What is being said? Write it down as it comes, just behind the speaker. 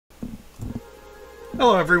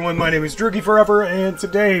Hello everyone, my name is Droogie Forever, and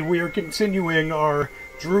today we are continuing our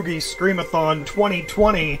Droogie Screamathon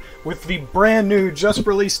 2020 with the brand new, just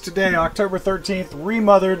released today, October 13th,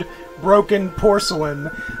 Remothered Broken Porcelain.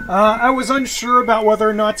 I was unsure about whether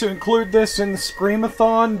or not to include this in the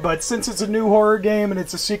Screamathon, but since it's a new horror game and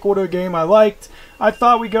it's a sequel to a game I liked, I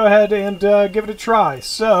thought we'd go ahead and give it a try.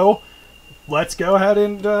 So, let's go ahead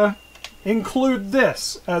and include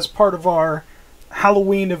this as part of our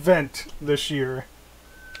Halloween event this year.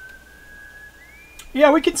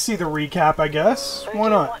 Yeah, we can see the recap, I guess. Why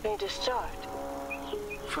not? Want me to start?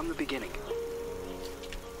 From the beginning.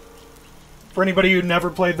 For anybody who never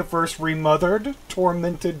played the first Remothered,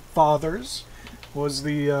 Tormented Fathers was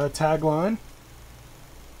the tagline.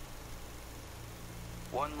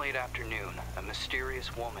 One late afternoon, a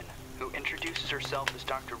mysterious woman, who introduces herself as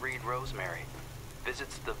Dr. Reed Rosemary,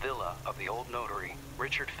 visits the villa of the old notary,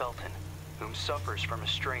 Richard Felton, whom suffers from a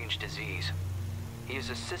strange disease. He is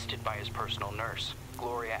assisted by his personal nurse,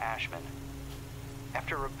 Gloria Ashman.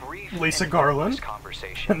 After a brief Lisa Garland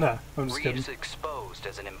conversation, no, I'm just Reed kidding. is exposed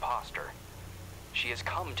as an imposter. She has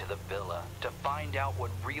come to the villa to find out what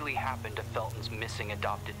really happened to Felton's missing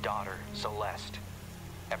adopted daughter, Celeste.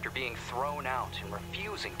 After being thrown out and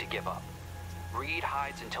refusing to give up, Reed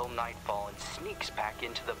hides until nightfall and sneaks back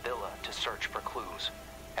into the villa to search for clues.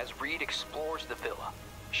 As Reed explores the villa,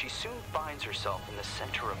 she soon finds herself in the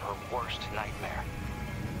center of her worst nightmare.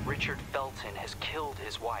 Richard Felton has killed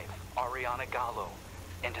his wife, Ariana Gallo,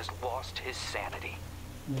 and has lost his sanity.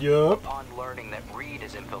 Yup. Upon learning that Reed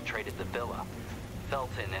has infiltrated the villa,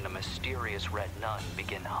 Felton and a mysterious red nun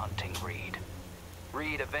begin hunting Reed.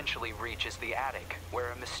 Reed eventually reaches the attic, where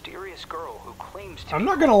a mysterious girl who claims to I'm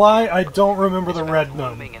not gonna lie, I don't remember the red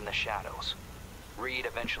nun. looming in the shadows. Reed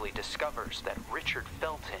eventually discovers that Richard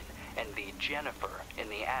Felton and the Jennifer in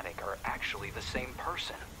the attic are actually the same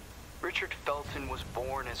person. Richard Felton was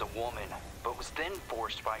born as a woman, but was then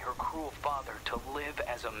forced by her cruel father to live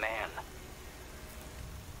as a man.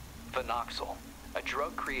 Phenoxyl, a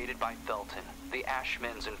drug created by Felton, the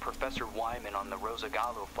Ashmans, and Professor Wyman on the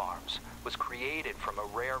Rosagallo farms, was created from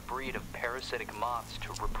a rare breed of parasitic moths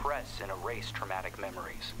to repress and erase traumatic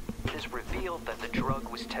memories. It is revealed that the drug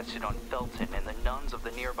was tested on Felton and the nuns of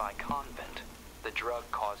the nearby convent. The drug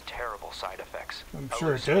caused terrible side effects. I'm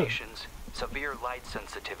sure it did. Hallucinations, severe light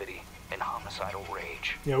sensitivity, and homicidal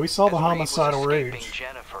rage. Yeah, we saw the As Reed was homicidal escaping rage.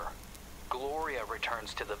 Jennifer, Gloria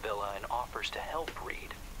returns to the villa and offers to help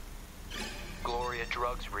Reed. Gloria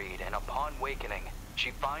drugs Reed, and upon wakening,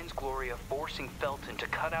 she finds Gloria forcing Felton to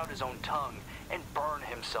cut out his own tongue and burn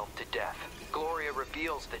himself to death. Gloria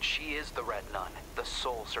reveals that she is the Red Nun, the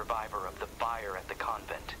sole survivor of the fire at the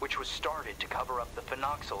convent, which was started to cover up the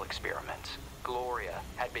phenoxyl experiments. Gloria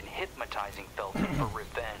had been hypnotizing Felton for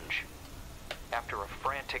revenge. After a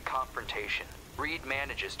frantic confrontation, Reed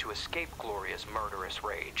manages to escape Gloria's murderous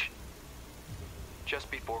rage.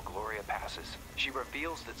 Just before Gloria passes, she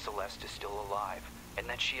reveals that Celeste is still alive, and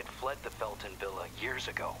that she had fled the Felton villa years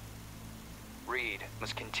ago. Reed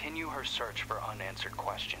must continue her search for unanswered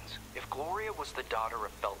questions. If Gloria was the daughter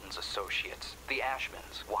of Felton's associates, the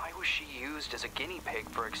Ashmans, why was she used as a guinea pig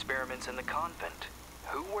for experiments in the convent?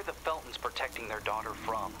 Who were the Feltons protecting their daughter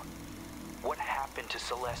from? What happened to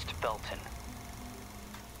Celeste Felton?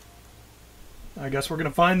 I guess we're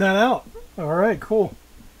gonna find that out. Alright, cool.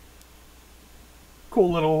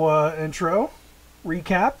 Cool little intro.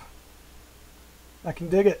 Recap. I can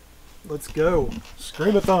dig it. Let's go.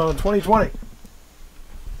 Screamathon 2020.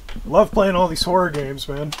 Love playing all these horror games,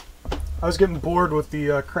 man. I was getting bored with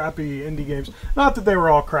the crappy indie games. Not that they were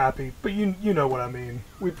all crappy, but you know what I mean.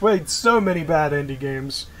 We played so many bad indie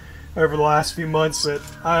games over the last few months that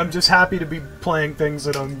I'm just happy to be playing things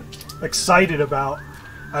that I'm excited about.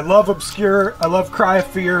 I love Obscure, I love Cry of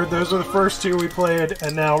Fear, those are the first two we played,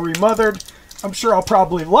 and now Remothered. I'm sure I'll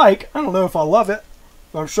probably like. I don't know if I'll love it,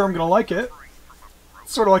 but I'm sure I'm gonna like it.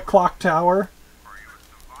 Sort of like Clock Tower.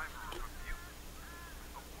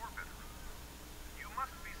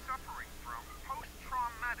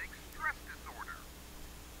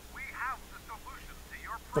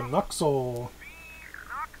 Phenoxyl.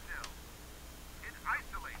 It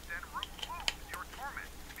isolates and removes your torment,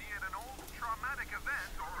 be it an old traumatic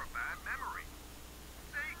event or a bad memory.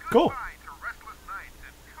 Say Cool. goodbye to restless nights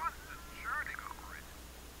and constant churning over it.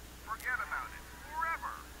 Forget about it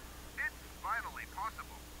forever. It's finally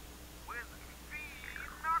possible with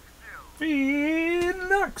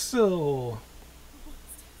Phenoxyl.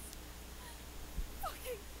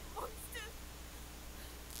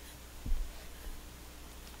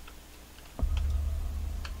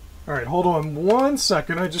 Alright, hold on one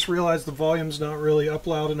second. I just realized the volume's not really up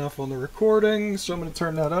loud enough on the recording, so I'm going to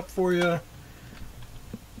turn that up for you.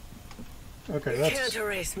 Okay, You can't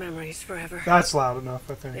erase memories forever. that's loud enough,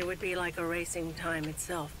 I It think. would be like erasing time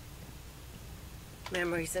itself.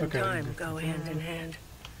 Memories and time go hand in hand.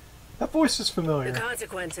 That voice is The familiar.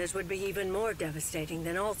 consequences would be even more devastating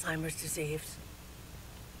than Alzheimer's disease.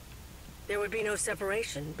 There would be no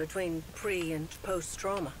separation between pre- and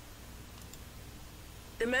post-trauma.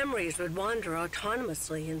 The memories would wander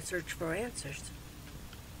autonomously in search for answers,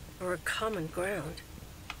 for a common ground.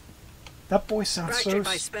 That voice sounds so Fractured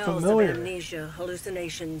by spells familiar. of amnesia,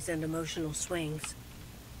 hallucinations, and emotional swings.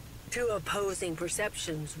 Two opposing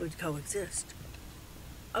perceptions would coexist,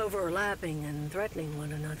 overlapping and threatening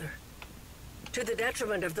one another, to the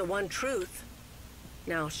detriment of the one truth,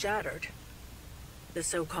 now shattered, the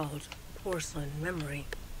so-called porcelain memory.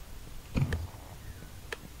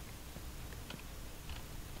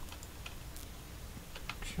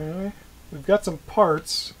 Okay. We've got some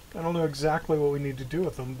parts. I don't know exactly what we need to do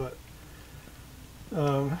with them, but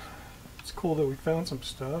it's cool that we found some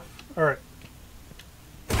stuff. Alright.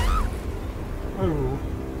 Oh.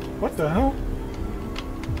 What the hell?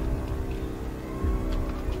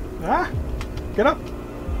 Ah! Get up!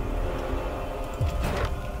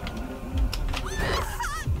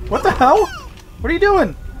 What the hell? What are you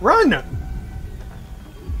doing? Run!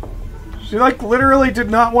 She, like, literally did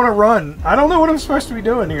not want to run. I don't know what I'm supposed to be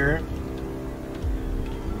doing here.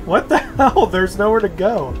 What the hell? There's nowhere to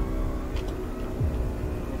go.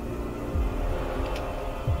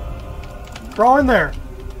 Crawl in there.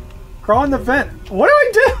 Crawl in the vent. What do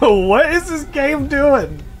I do? What is this game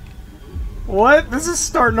doing? What? This is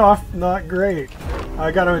starting off not great.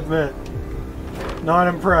 I gotta admit. Not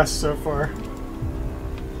impressed so far.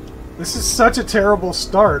 This is such a terrible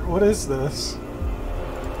start. What is this?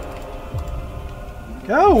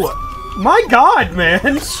 Go! My god,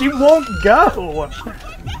 man! She won't go!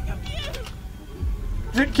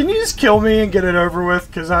 Can you just kill me and get it over with?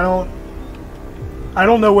 Because I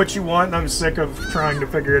don't know what you want and I'm sick of trying to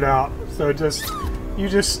figure it out. So you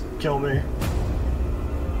just kill me.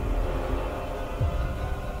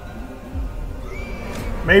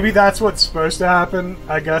 Maybe that's what's supposed to happen.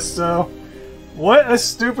 I guess so. What a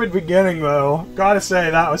stupid beginning, though. Gotta say,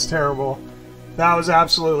 that was terrible. That was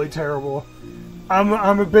absolutely terrible.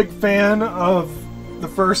 I'm a big fan of the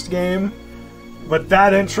first game, but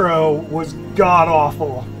that intro was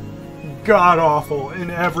god-awful. God-awful in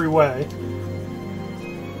every way.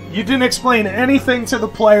 You didn't explain anything to the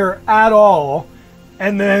player at all,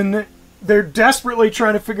 and then they're desperately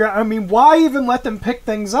trying to figure out... I mean, why even let them pick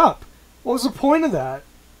things up? What was the point of that?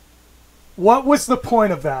 What was the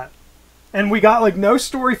point of that? And we got, like, no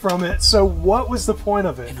story from it, so what was the point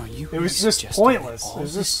of it? It was just pointless. It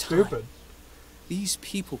was just stupid. These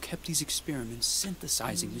people kept these experiments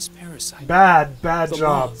synthesizing this parasite. Bad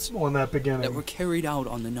job laws on that beginning. that were carried out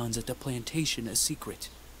on the nuns at the plantation a secret,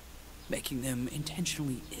 making them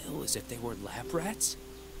intentionally ill as if they were lab rats?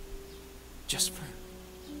 Just for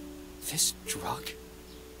this drug?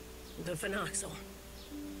 The phenoxyl,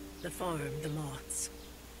 the farm, the moths,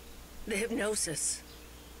 the hypnosis,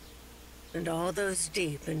 and all those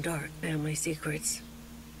deep and dark family secrets.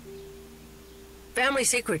 Family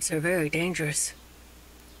secrets are very dangerous.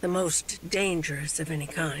 The most dangerous of any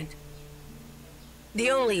kind. The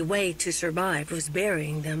only way to survive was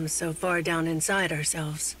burying them so far down inside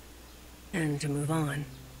ourselves, and to move on.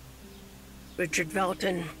 Richard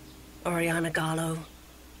Felton, Oriana Gallo,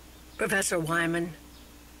 Professor Wyman,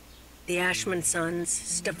 the Ashman sons,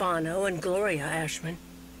 Stefano and Gloria Ashman,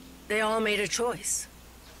 they all made a choice.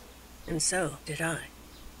 And so did I.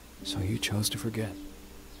 So you chose to forget?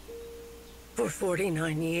 For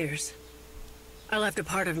 49 years. I left a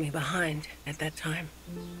part of me behind at that time.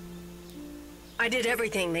 I did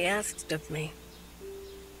everything they asked of me.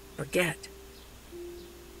 Forget.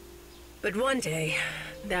 But one day,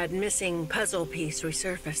 that missing puzzle piece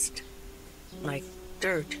resurfaced. Like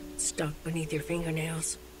dirt stuck beneath your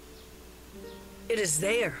fingernails. It is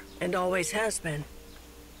there, and always has been.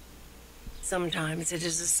 Sometimes it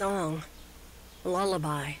is a song, a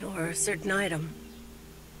lullaby, or a certain item.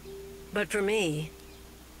 But for me,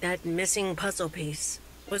 that missing puzzle piece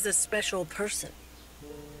was a special person.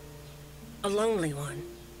 A lonely one,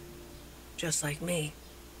 just like me.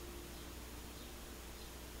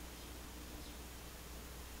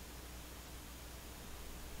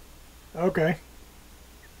 Okay.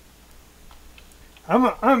 I'm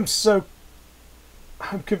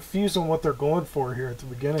confused on what they're going for here at the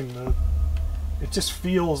beginning, though. It just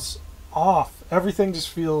feels off. Everything just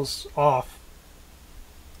feels off.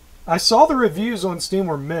 I saw the reviews on Steam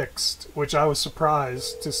were mixed, which I was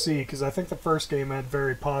surprised to see, because I think the first game had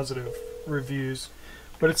very positive reviews.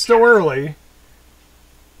 But it's still early.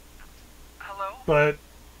 Hello? But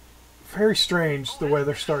very strange the way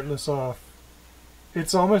they're starting this off.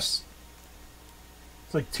 It's almost...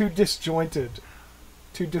 It's like too disjointed.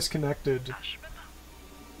 Too disconnected.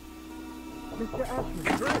 Mr.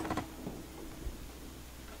 Ashman.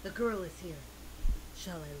 The girl is here.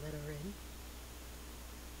 Shall I let her in?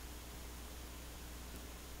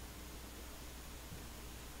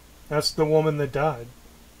 That's the woman that died.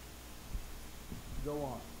 Go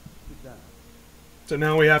on. Sit down. So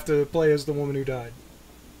now we have to play as the woman who died.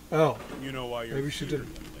 Oh. You know why you're Maybe she here,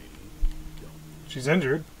 didn't. young lady. She's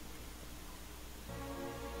injured.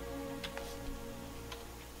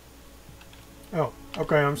 Oh,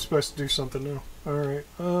 okay, I'm supposed to do something now. Alright,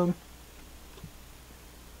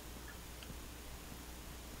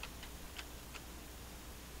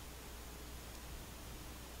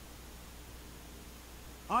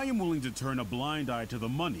 I am willing to turn a blind eye to the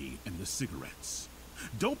money and the cigarettes.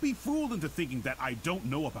 Don't be fooled into thinking that I don't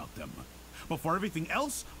know about them. But for everything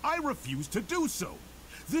else, I refuse to do so.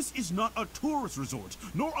 This is not a tourist resort,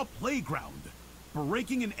 nor a playground.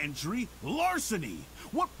 Breaking an entry, larceny.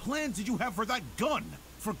 What plans did you have for that gun?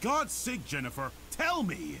 For God's sake, Jennifer, tell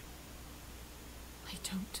me. I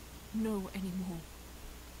don't know anymore.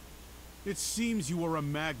 It seems you are a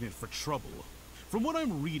magnet for trouble. From what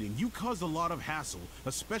I'm reading, you caused a lot of hassle,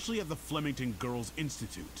 especially at the Flemington Girls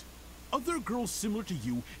Institute. Other girls similar to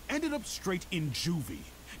you ended up straight in juvie.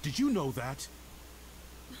 Did you know that?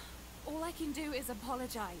 All I can do is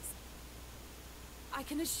apologize. I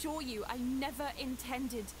can assure you I never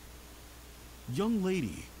intended... Young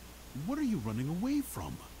lady, what are you running away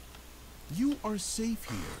from? You are safe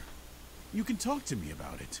here. You can talk to me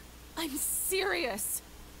about it. I'm serious!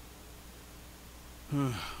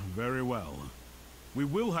 Very well. We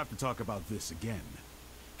will have to talk about this again.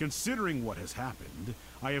 Considering what has happened,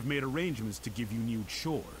 I have made arrangements to give you new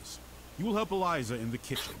chores. You will help Eliza in the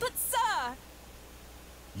kitchen. But sir!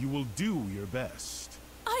 You will do your best.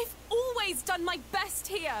 I've always done my best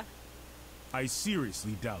here! I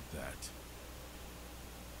seriously doubt that.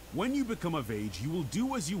 When you become of age, you will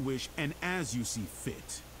do as you wish and as you see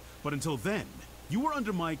fit. But until then, you are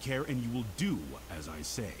under my care and you will do as I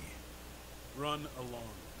say. Run along.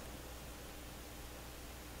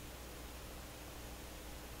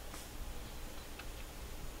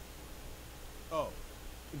 Oh,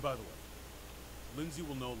 and by the way, Lindsay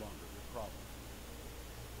will no longer be a problem.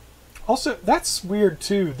 also, that's weird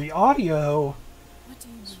too. The audio What do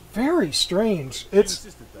you mean? is very strange. She It's...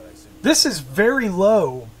 insisted that I send you This is very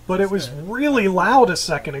low, but it was really loud a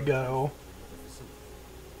second ago. to the facility.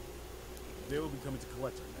 They will be coming to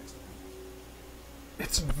collect her next week.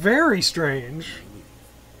 It's very strange. I leave.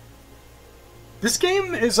 This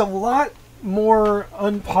game is a lot more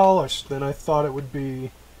unpolished than I thought it would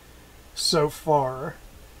be so far.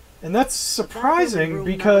 And that's surprising Room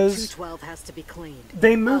because 212 has to be cleaned.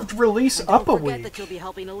 they moved release And up a don't forget week. that you'll be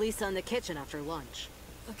helping Elisa in the kitchen after lunch.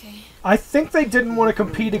 Okay. I think they didn't want to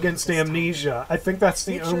compete against Amnesia. I think that's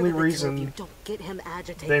the Make sure only that the two of you reason don't get him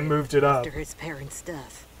agitated they moved it up. after his parents'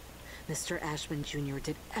 death. Mr. Ashman Jr.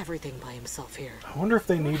 did everything by himself here. I wonder if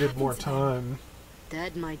they What needed happened more to them? time.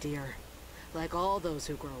 Dead, my dear. Like all those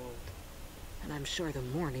who grow old. And I'm sure the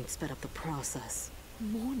mourning sped up the process.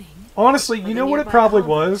 Morning? Honestly, Or you the know what it nearby probably convent.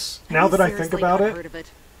 was, Have now you that I think seriously about not it? heard of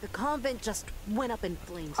it? The convent just went up in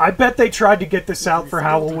flames. I bet they tried to get this out This for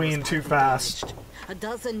building was Halloween too badly fast. damaged. A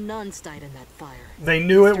dozen nuns died in that fire. They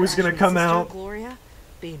knew it Mr. was going to Ashman's come sister, out Gloria,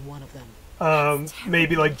 being one of them.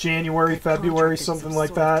 maybe like January, They February, contracted something some like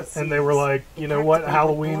sort of that, and they were disease. like, It you know what, practically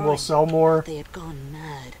Halloween went will blind. sell more. They had gone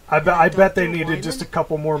mad. I bet they Dr. needed just a Wyman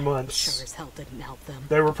couple more sure months. as hell didn't help them.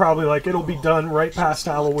 They were probably like, it'll be done right She was past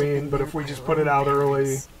locked up Halloween, in but there if we by just her put it own out early,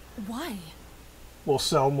 parents. Why? we'll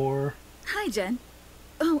sell more. Hi, Jen.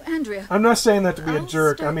 Oh, Andrea. I'm not saying that to be a I'll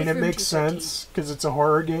jerk. I start mean, with it room makes 213. sense because it's a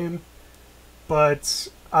horror game, but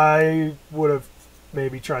I would have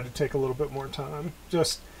maybe tried to take a little bit more time.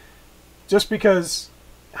 Just because,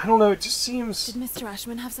 I don't know, it just seems Did Mr.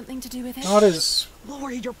 Ashman have something to do with it? not as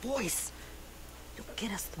Lower your voice. You'll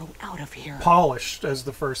get us thrown out of here. polished as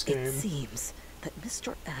the first It game. seems that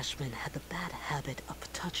Mr. Ashman had the bad habit of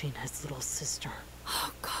touching his little sister.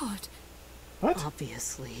 Oh, God. What?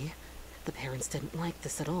 Obviously, the parents didn't like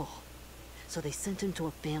this at all. So they sent him to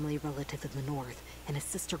a family relative in the north and his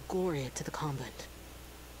sister Gloria to the convent.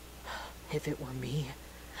 If it were me,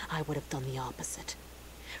 I would have done the opposite.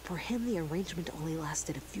 For him, the arrangement only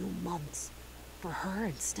lasted a few months. For her,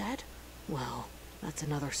 instead, well, that's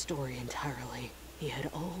another story entirely. He had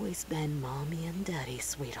always been Mommy and Daddy's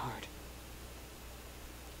sweetheart.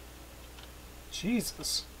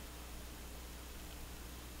 Jesus.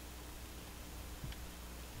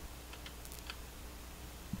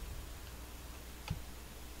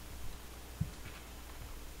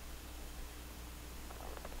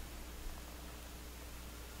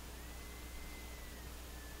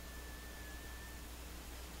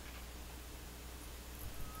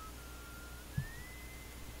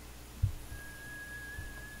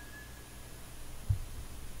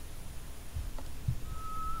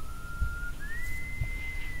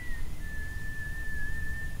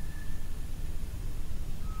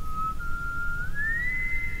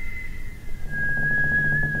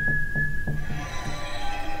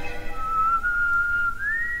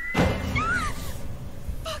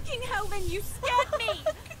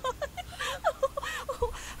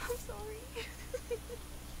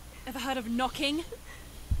 knocking?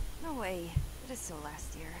 No way. It is so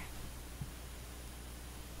last year.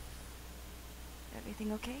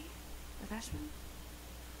 Everything okay with Ashman?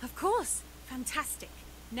 Of course. Fantastic.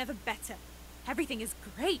 Never better. Everything is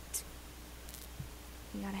great.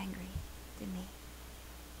 He got angry, didn't he?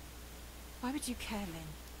 Why would you care,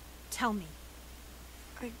 Lynn? Tell me.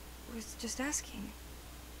 I was just asking.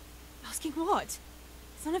 Asking what?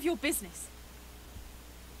 It's none of your business.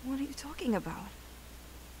 What are you talking about?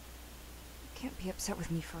 You can't be upset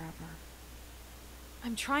with me forever.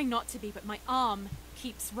 I'm trying not to be, but my arm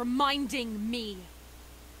keeps reminding me.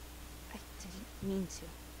 I didn't mean to.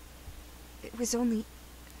 It was only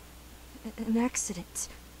an accident.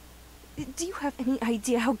 Do you have any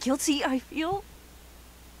idea how guilty I feel?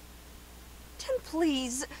 Jen,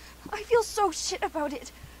 please. I feel so shit about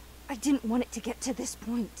it. I didn't want it to get to this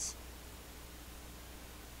point.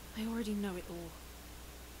 I already know it all.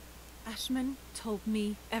 Ashman told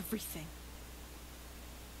me everything.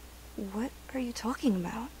 What are you talking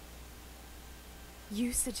about?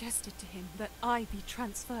 You suggested to him that I be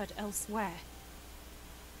transferred elsewhere.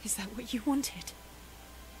 Is that what you wanted?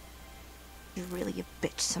 You're really a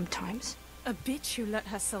bitch sometimes. A bitch who let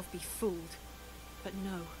herself be fooled. But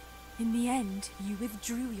no, in the end, you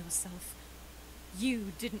withdrew yourself.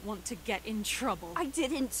 You didn't want to get in trouble. I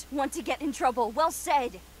didn't want to get in trouble. Well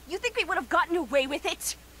said. You think we would have gotten away with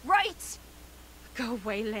it, right? Go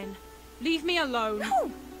away, Lynn. Leave me alone.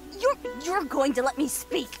 No! You're going to let me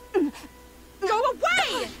speak. Go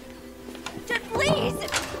away! Jen, please!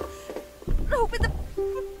 Open the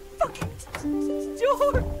fucking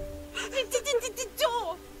door!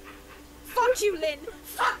 Door! Fuck you, Lynn!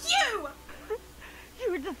 Fuck you!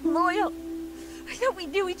 You were disloyal. I thought we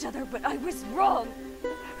knew each other, but I was wrong.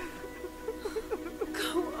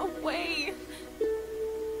 Go away.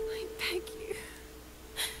 I beg you.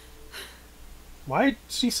 Why'd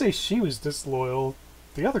she say she was disloyal?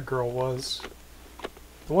 The other girl was.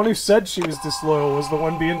 The one who said she was disloyal was the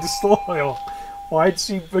one being disloyal. Why'd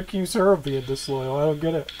she accuse her of being disloyal? I don't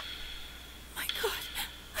get it. My God,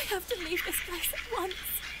 I have to leave this place at once.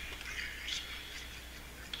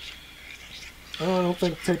 Well, I don't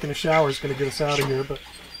think taking a shower is going to get us out of here, but...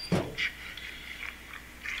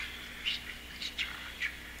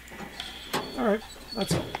 Alright,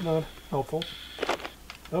 that's not helpful.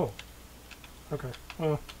 Oh. Okay,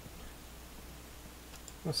 well...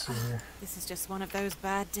 Let's see here. This is just one of those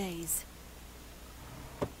bad days.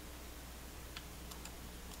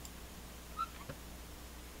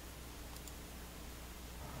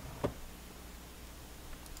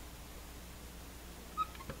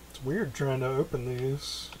 It's weird trying to open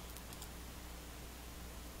these.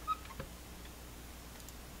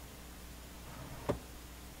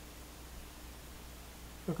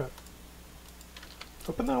 Okay.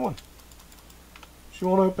 Open that one. She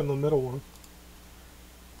won't open the middle one.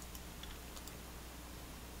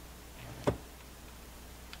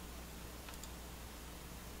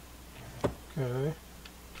 Okay.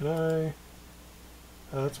 Can I...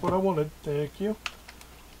 that's what I wanted. Thank you.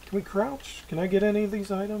 Can we crouch? Can I get any of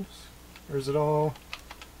these items? Or is it all...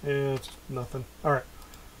 yeah, it's nothing. Alright.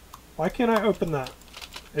 Why can't I open that?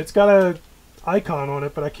 It's got a icon on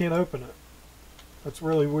it, but I can't open it. That's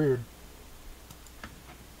really weird.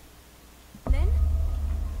 Lynn?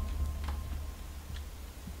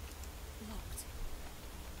 Locked.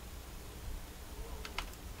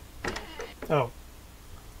 Oh.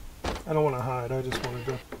 I don't want to hide. I just wanted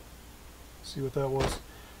to see what that was.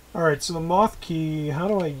 Alright, so the moth key, how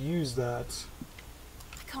do I use that?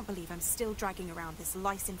 I can't believe I'm still dragging around this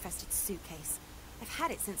lice-infested suitcase. I've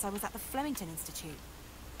had it since I was at the Flemington Institute.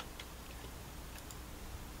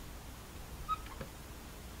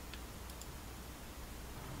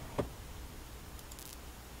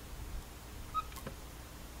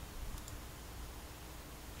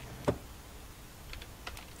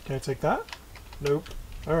 Can I take that? Nope.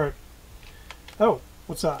 Alright. Oh,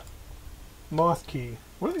 what's that? Moth key.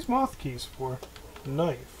 What are these moth keys for?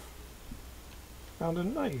 Knife. Found a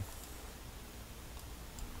knife.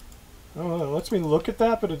 I don't know. It lets me look at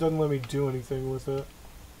that, but it doesn't let me do anything with it.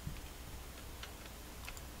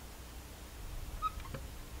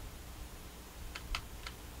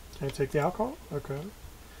 Can I take the alcohol? Okay.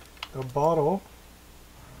 A bottle.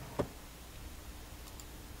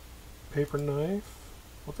 Paper knife.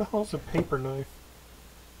 What the hell is a paper knife?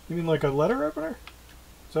 You mean like a letter opener?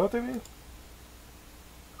 Is that what they mean?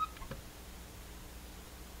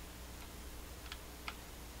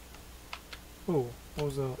 Oh, what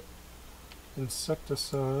was that?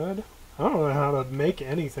 Insecticide. I don't know how to make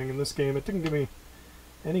anything in this game. It didn't give me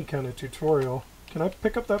any kind of tutorial. Can I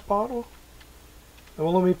pick up that bottle? It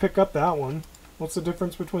won't let me pick up that one. What's the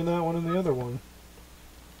difference between that one and the other one?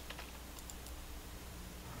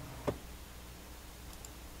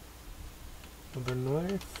 Another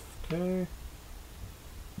knife. Okay.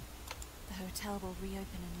 The hotel will reopen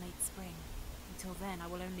in late spring. Until then, I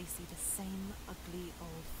will only see the same ugly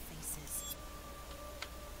old faces.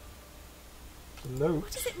 A note.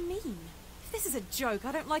 What does it mean? If this is a joke,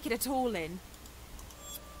 I don't like it at all, Lynn.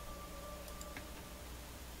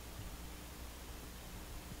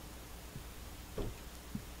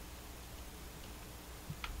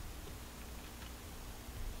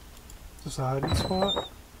 Is this a hiding spot?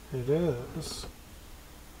 It is.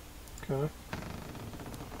 Okay.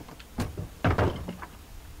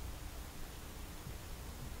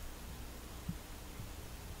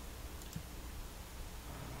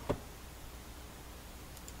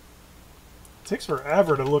 It takes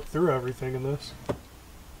forever to look through everything in this.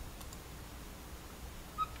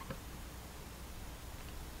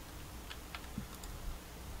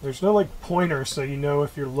 There's no like pointer so you know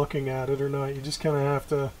if you're looking at it or not. You just kind of have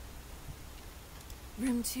to...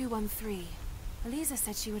 Room 213. Eliza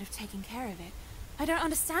said she would have taken care of it. I don't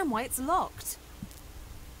understand why it's locked.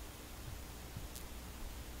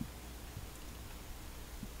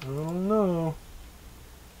 I don't know.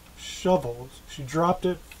 Shovel. She dropped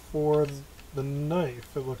it for the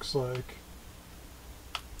knife, it looks like.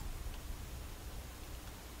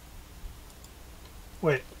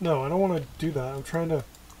 Wait, no, I don't want to do that. I'm trying to...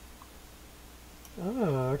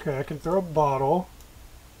 Ah, okay, I can throw a bottle.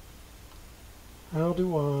 How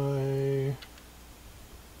do I...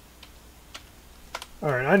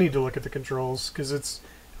 Alright, I need to look at the controls, because it's...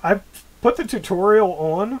 I've put the tutorial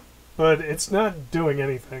on, but it's not doing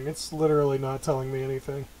anything. It's literally not telling me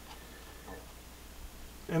anything.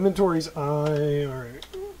 Inventory's I... Alright.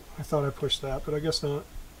 I thought I pushed that, but I guess not.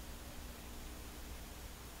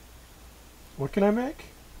 What can I make?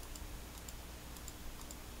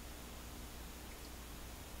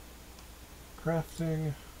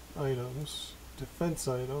 Crafting items. Defense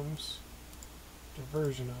items.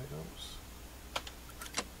 Diversion items.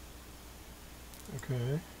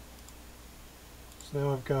 Okay. So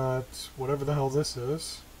now I've got whatever the hell this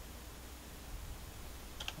is.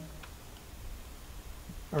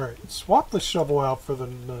 Alright, swap the shovel out for the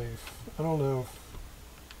knife. I don't know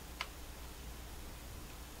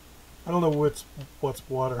what's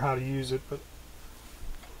what or how to use it, but...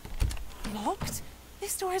 Locked?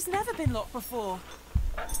 This door has never been locked before.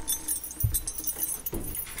 I'm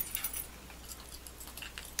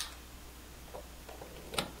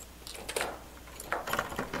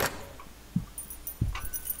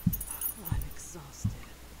exhausted.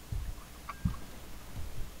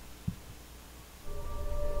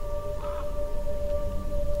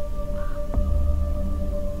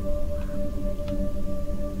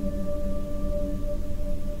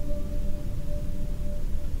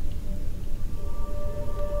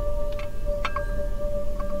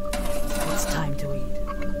 It's time to eat.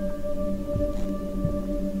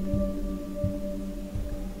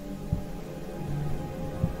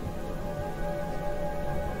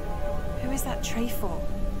 Who is that tray for?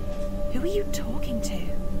 Who are you talking to?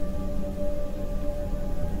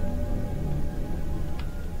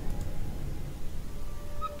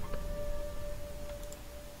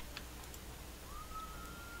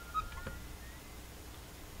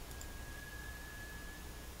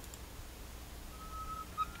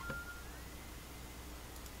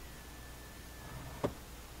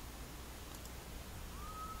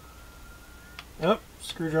 Yep,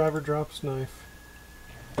 screwdriver drops knife.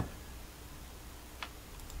 You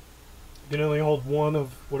can only hold one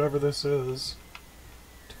of whatever this is.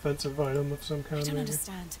 Defensive item of some kind, I don't maybe?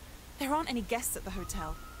 understand. There aren't any guests at the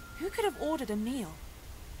hotel. Who could have ordered a meal?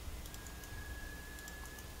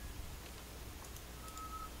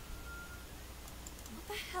 What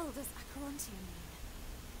the hell does Acherontia mean?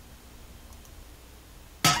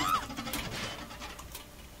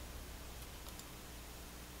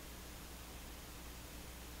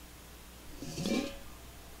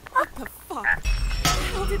 What the fuck? What the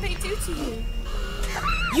hell did they do to you?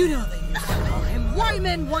 You know they used to call him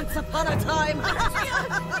Wyman once upon a time.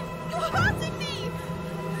 You're hurting me!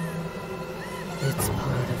 It's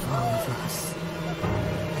part of all of us. And we're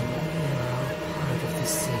all part of the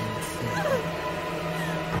same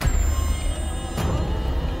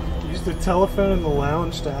thing. Use the telephone in the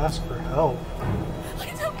lounge to ask for help.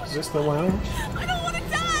 Is this the lounge? I don't want to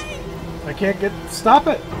die! I can't get... Stop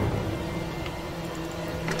it!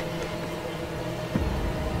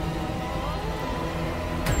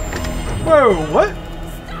 Whoa, what?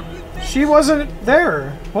 She wasn't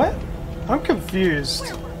there. What? I'm confused.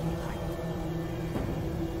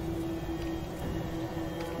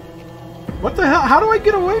 What the hell? How do I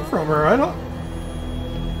get away from her? I don't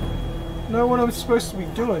know what I'm supposed to be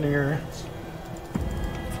doing here.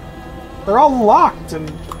 They're all locked and...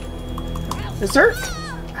 Is there...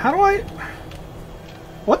 How do I...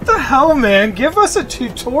 What the hell, man? Give us a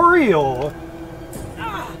tutorial!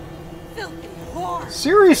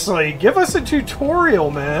 Seriously, give us a tutorial,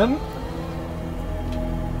 man!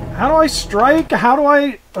 How do I strike? How do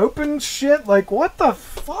I open shit? Like, what the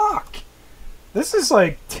fuck? This is,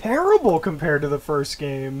 like, terrible compared to the first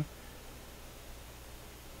game.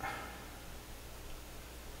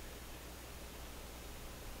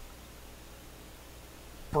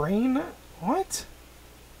 Brain? What?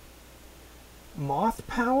 Moth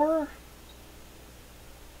power?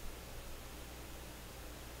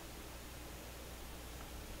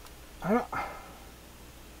 I don't...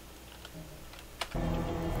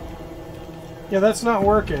 Yeah, that's not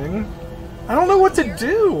working. I don't know what to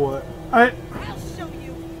do. I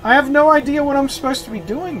have no idea what I'm supposed to be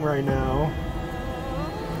doing right now.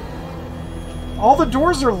 All the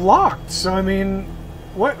doors are locked, so I mean,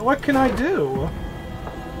 what can I do?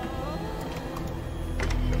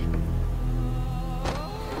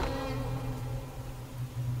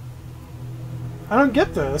 I don't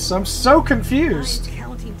get this. I'm so confused. I'm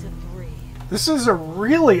counting to 3. This is a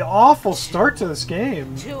really awful start to this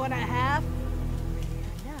game. 2.5.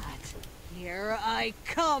 Fear not. Here I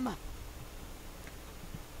come.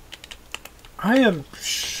 I am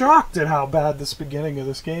shocked at how bad this beginning of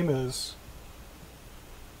this game is.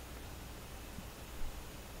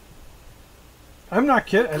 I'm not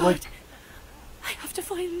kidding. God, like, I have to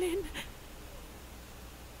find Lynn.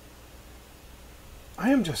 I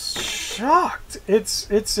am just shocked.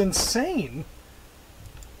 It's insane.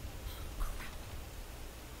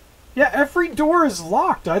 Yeah, every door is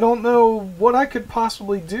locked. I don't know what I could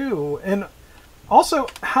possibly do. And also,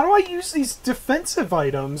 how do I use these defensive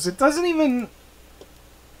items? It doesn't even...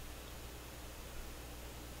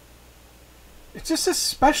 It's just a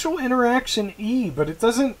special interaction E, but it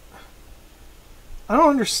doesn't... I don't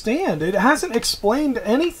understand. It hasn't explained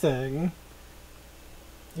anything.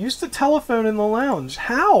 Use the telephone in the lounge.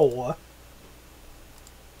 How?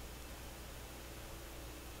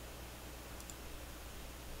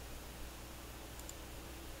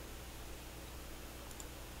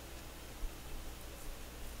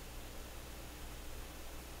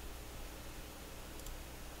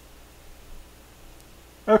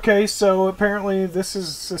 Okay, so apparently this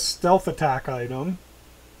is a stealth attack item.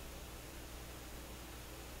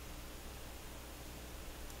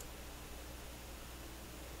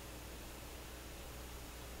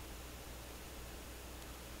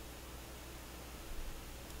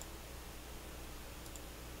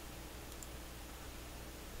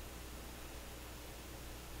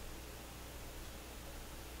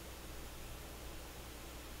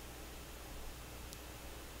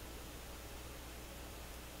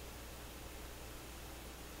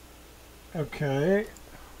 Okay.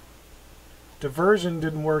 Diversion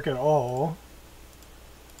didn't work at all.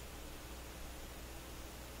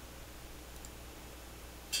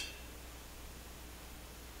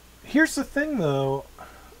 Here's the thing, though.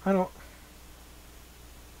 I don't...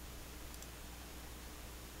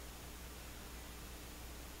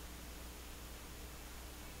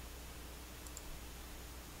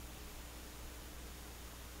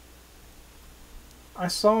 I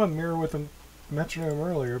saw a mirror with a metronome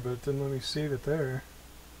earlier, but it didn't let me see it there.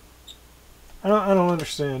 I don't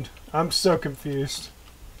understand. I'm so confused.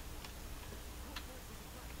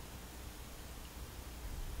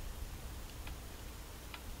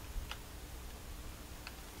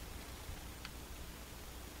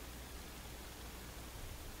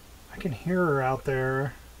 I can hear her out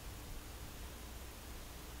there.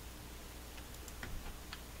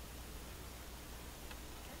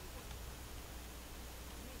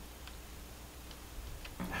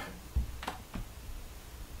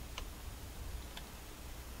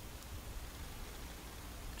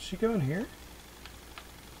 She go in here?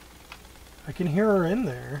 I can hear her in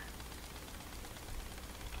there.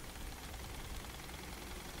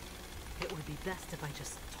 It would be best if I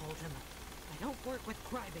just told him I don't work with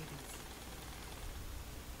crybabies.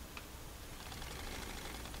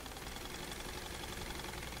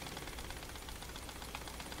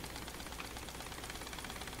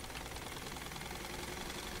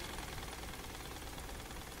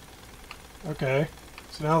 Okay,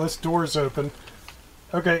 so now this door's open.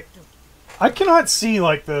 Okay, I cannot see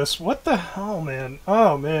like this. What the hell, man?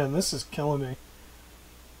 Oh man, this is killing me.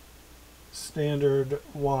 Standard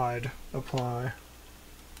wide apply.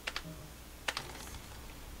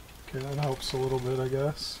 Okay, that helps a little bit, I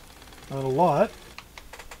guess. Not a lot.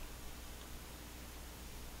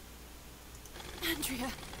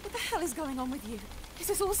 hell is going on with you? This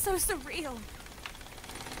is all so surreal.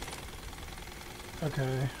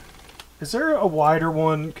 Okay. Is there a wider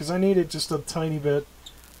one? Because I need it just a tiny bit.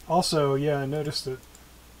 Also, yeah, I noticed it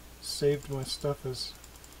saved my stuff as...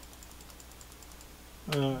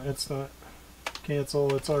 it's not.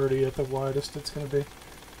 Cancel. It's already at the widest it's going to be.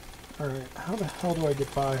 Alright, how the hell do I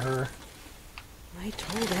get by her? I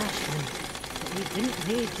told Ashton that we didn't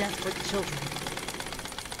need desperate children.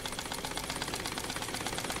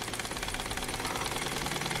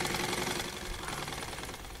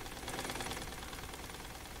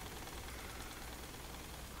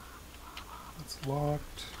 It's locked.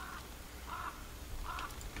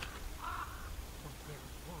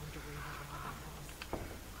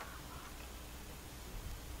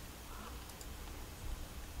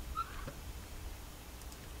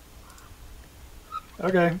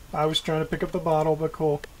 Okay, I was trying to pick up the bottle, but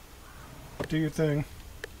cool. Do your thing.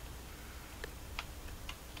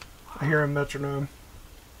 I hear a metronome.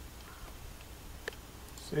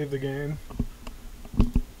 Save the game.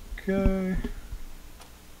 Okay.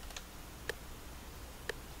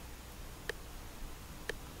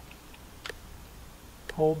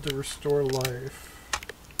 Hold to restore life.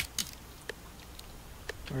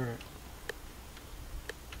 Alright.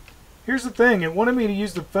 Here's the thing, it wanted me to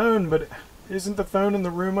use the phone, but isn't the phone in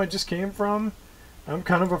the room I just came from? I'm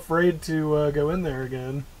kind of afraid to go in there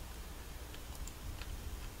again.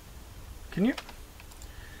 Can you?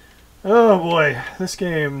 Oh boy, this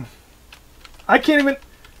game. I can't even...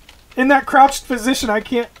 In that crouched position, I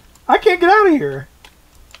can't get out of here.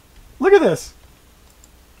 Look at this.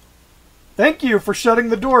 Thank you for shutting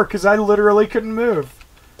the door, because I literally couldn't move.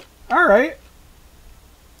 Alright.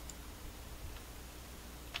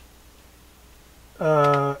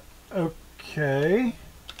 Okay.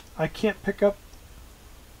 I can't pick up...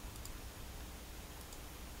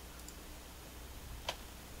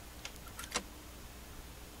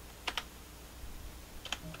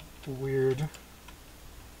 Weird.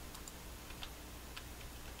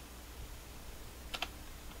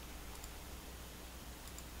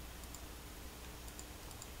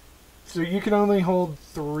 So you can only hold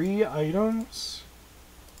 3 items?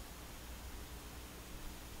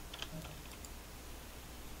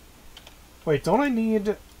 Wait, don't I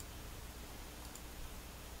need...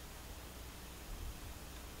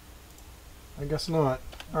 I guess not.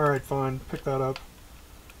 Alright, fine. Pick that up.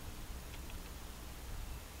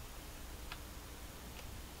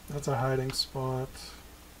 That's a hiding spot.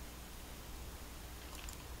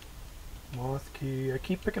 Moth key. I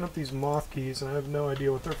keep picking up these moth keys and I have no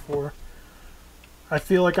idea what they're for. I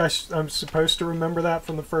feel like I'm supposed to remember that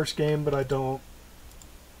from the first game, but I don't.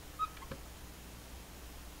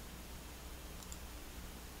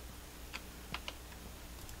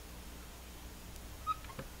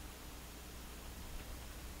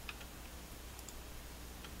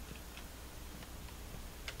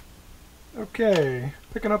 Okay,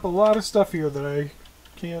 picking up a lot of stuff here that I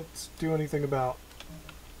can't do anything about.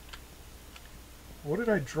 What did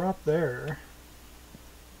I drop there?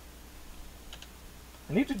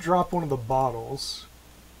 I need to drop one of the bottles.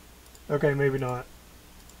 Okay, maybe not.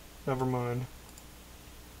 Never mind.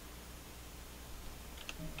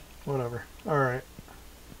 Whatever. Alright.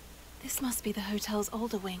 This must be the hotel's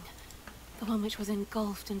older wing. The one which was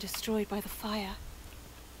engulfed and destroyed by the fire.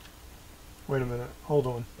 Wait a minute. Hold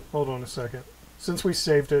on. Hold on a second. Since we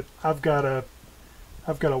saved it, I've gotta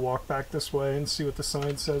walk back this way and see what the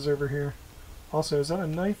sign says over here. Also, is that a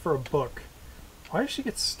knife or a book? Why does she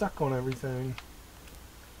get stuck on everything?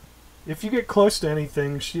 If you get close to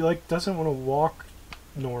anything, she like doesn't want to walk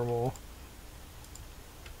normal.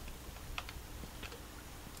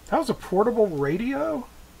 That was a portable radio?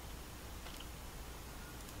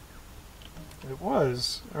 It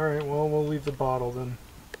was. Alright, well, we'll leave the bottle then.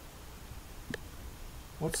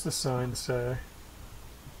 What's the sign say?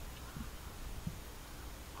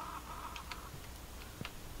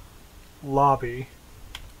 Lobby.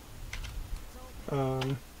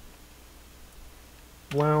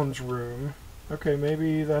 Lounge room. Okay,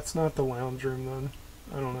 maybe that's not the lounge room then.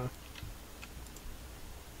 I don't know.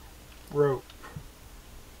 Rope.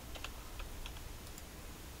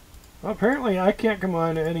 Well, apparently I can't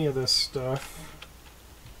combine any of this stuff.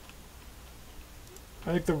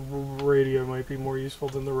 I think the radio might be more useful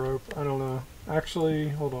than the rope. I don't know. Actually,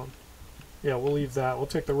 hold on. Yeah, we'll leave that. We'll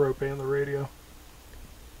take the rope and the radio.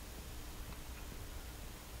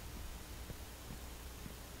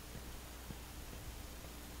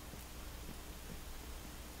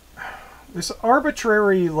 This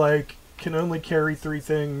arbitrary, like, can only carry 3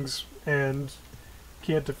 things and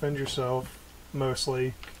can't defend yourself,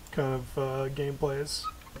 mostly, kind of gameplay is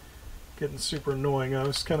getting super annoying. I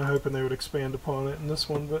was kind of hoping they would expand upon it in this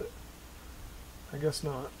one, but I guess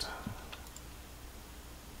not.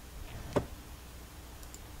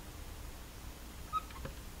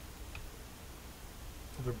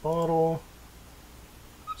 Another bottle.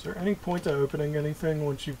 Is there any point to opening anything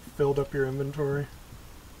once you've filled up your inventory?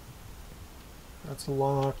 That's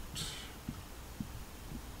locked.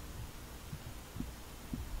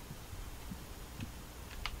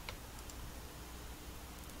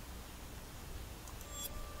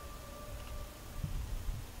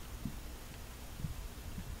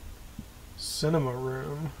 Cinema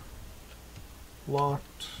room.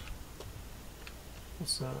 Locked.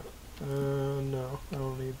 What's that? No, I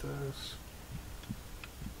don't need those.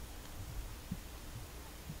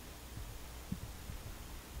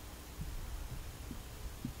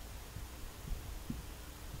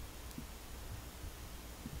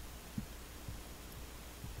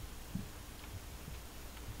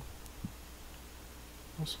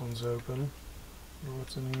 This one's open. I don't know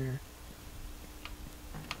what's in here.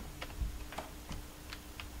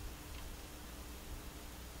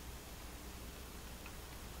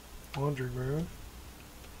 Laundry room.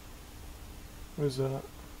 What is that?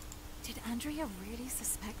 Did Andrea really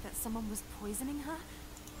suspect that someone was poisoning her?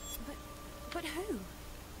 But who?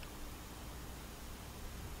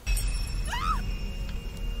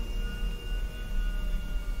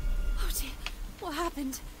 Oh dear, what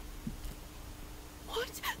happened?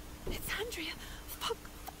 What? It's Andrea. Fuck.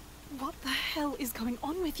 What the hell is going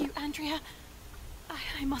on with you, Andrea?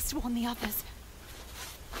 I must warn the others.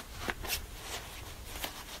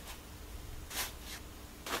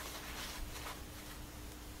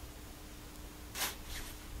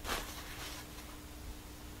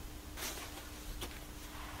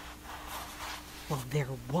 While they're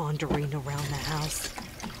wandering around the house,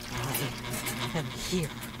 I am here,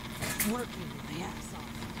 working my ass off.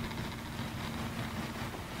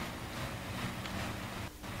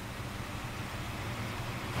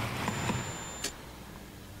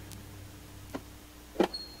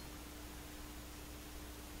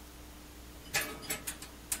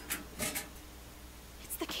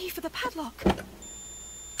 It's the key for the padlock.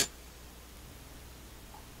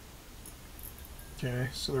 Okay,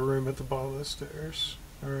 so the room at the bottom of the stairs.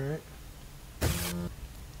 Alright.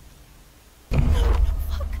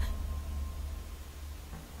 Fuck.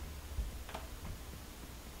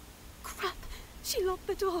 Crap. She locked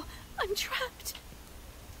the door. I'm trapped.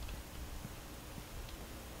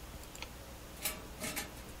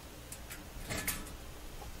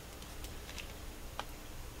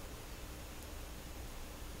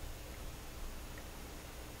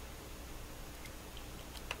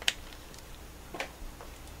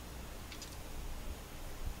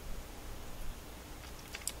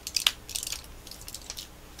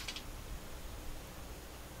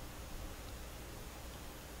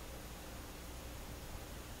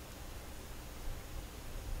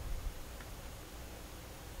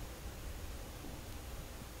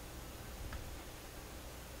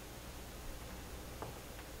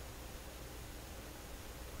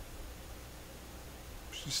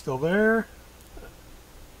 She's still there.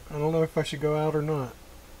 I don't know if I should go out or not.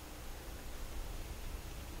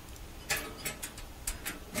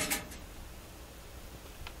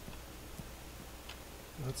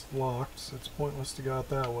 That's locked, so it's pointless to go out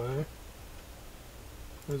that way.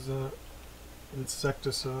 What is that?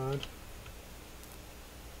 Insecticide.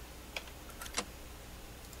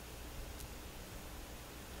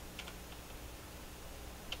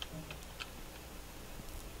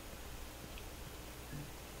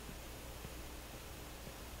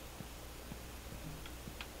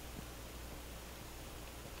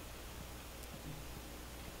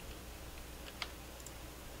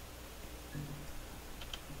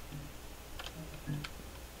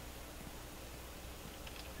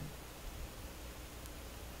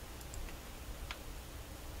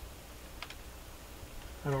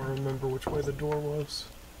 I don't remember which way the door was.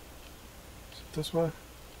 Is it this way?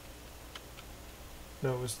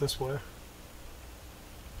 No, it was this way.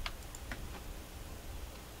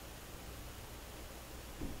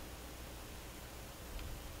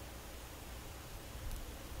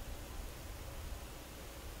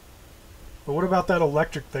 But what about that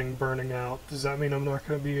electric thing burning out? Does that mean I'm not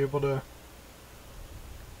going to be able to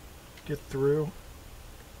get through?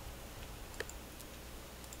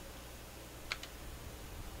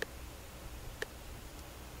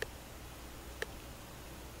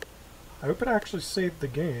 I hope it actually saved the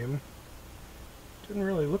game. Didn't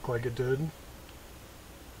really look like it did.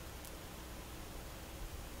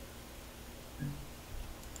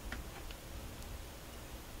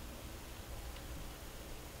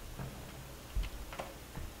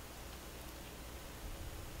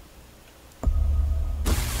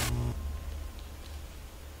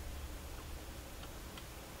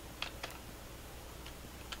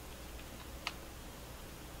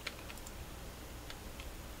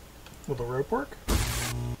 Will the rope work?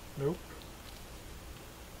 Nope.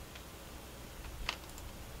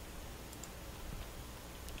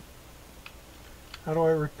 How do I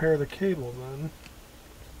repair the cable then?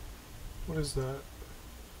 What is that?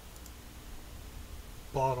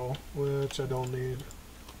 Bottle, which I don't need.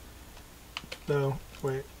 No,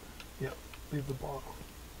 wait. Yep, leave the bottle.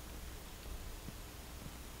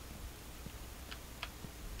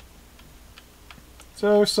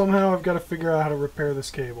 So somehow I've got to figure out how to repair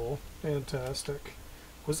this cable. Fantastic.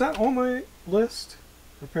 Was that on my list?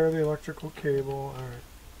 Repair the electrical cable. Alright.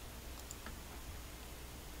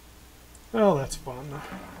 Oh, that's fun.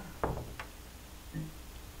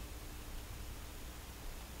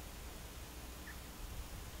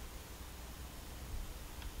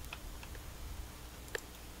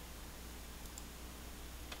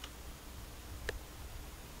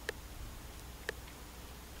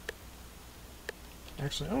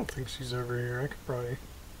 Actually, I don't think she's over here. I could probably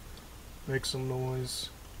make some noise.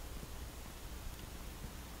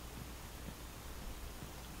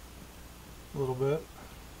 A little bit.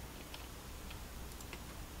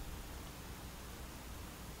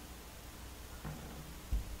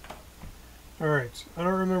 Alright, I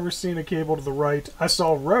don't remember seeing a cable to the right. I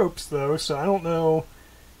saw ropes though, so I don't know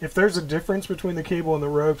if there's a difference between the cable and the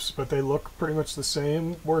ropes, but they look pretty much the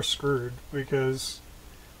same. We're screwed because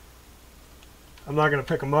I'm not going to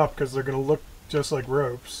pick them up because they're going to look just like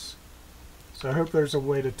ropes. So I hope there's a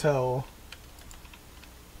way to tell.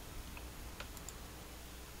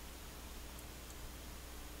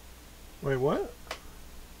 Wait, what?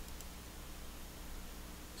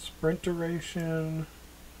 Sprint duration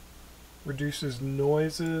reduces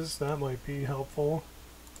noises. That might be helpful.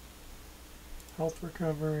 Health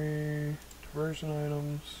recovery, diversion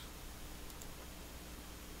items,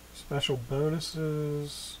 special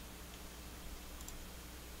bonuses.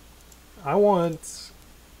 I want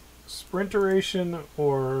sprint duration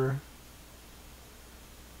or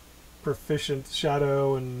proficient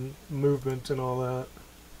shadow and movement and all that.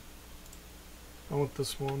 I want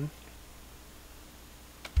this one.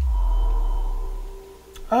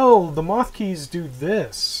 Oh, the moth keys do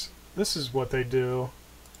this. This is what they do.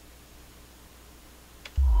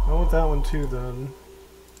 I want that one too then.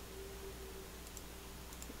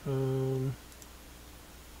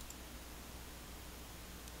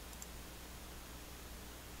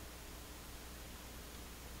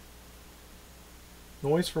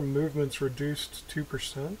 Noise from movements reduced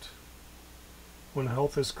 2% when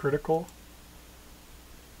health is critical.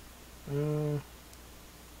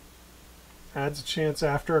 Adds a chance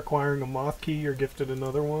after acquiring a moth key, you're gifted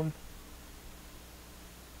another one.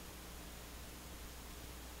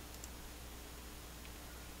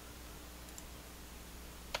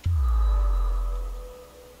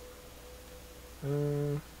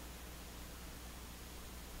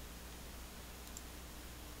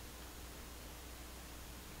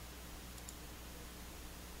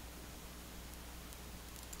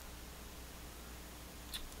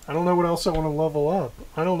 I don't know what else I want to level up.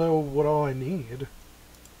 I don't know what all I need.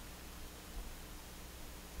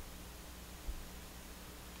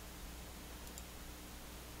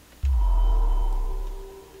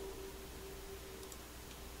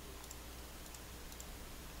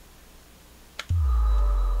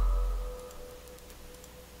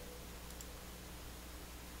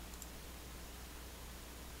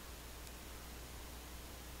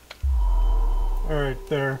 Alright,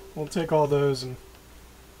 there. We'll take all those and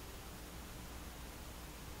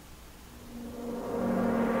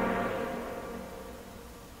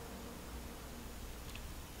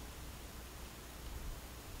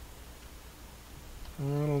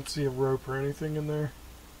see a rope or anything in there.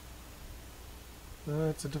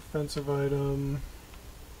 That's a defensive item.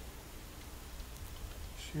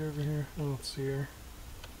 Is she over here? I don't see her.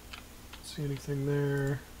 Don't see anything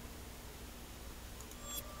there.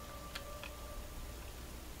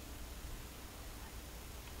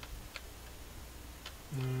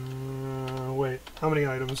 Wait, how many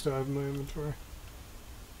items do I have in my inventory?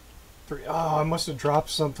 3. Oh, I must have dropped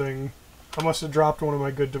something. I must have dropped one of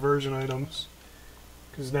my good diversion items.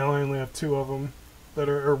 Because now I only have 2 of them that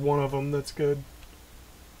are, or 1 of them that's good.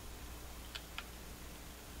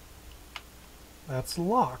 That's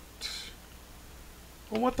locked.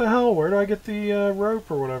 Well, what the hell? Where do I get the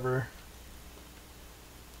rope or whatever?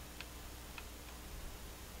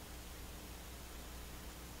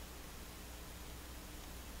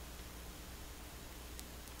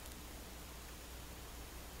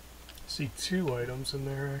 I see 2 items in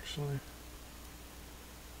there actually.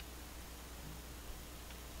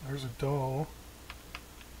 There's a doll.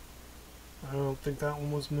 I don't think that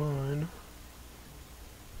one was mine.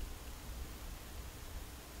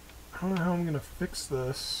 don't know how I'm gonna fix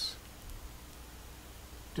this.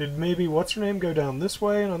 Did maybe what's her name go down this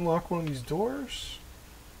way and unlock one of these doors?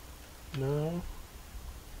 No.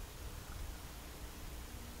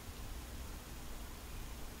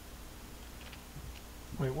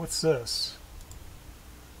 Wait, what's this?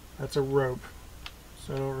 That's a rope.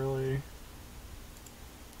 So I don't really...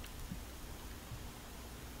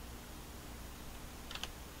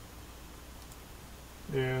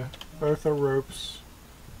 Yeah, both are ropes.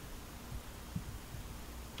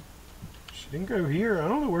 She didn't go here. I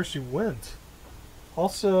don't know where she went.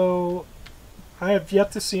 Also, I have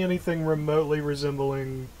yet to see anything remotely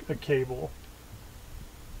resembling a cable.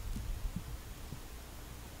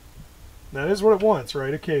 That is what it wants,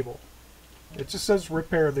 right? A cable. It just says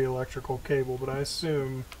repair the electrical cable, but I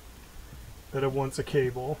assume that it wants a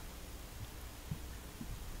cable.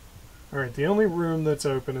 Alright, the only room that's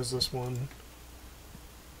open is this one.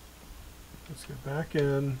 Let's get back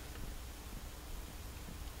in.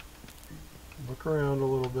 Look around a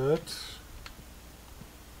little bit.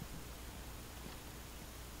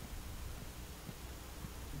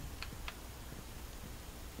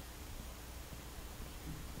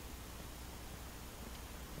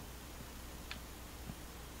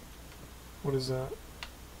 What is that?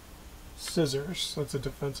 Scissors. That's a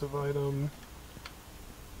defensive item.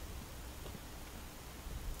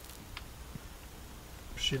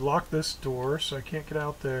 She locked this door, so I can't get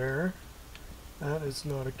out there. That is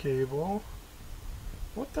not a cable.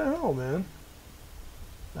 What the hell, man?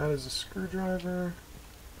 That is a screwdriver.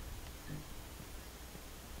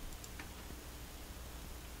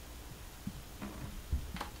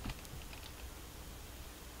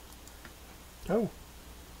 Oh.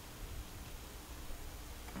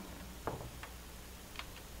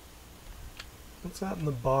 What's that in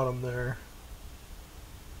the bottom there?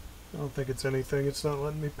 I don't think it's anything. It's not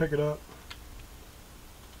letting me pick it up.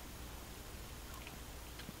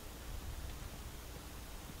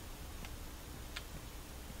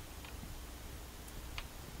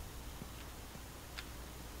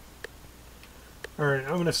 Alright,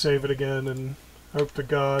 I'm gonna save it again and hope to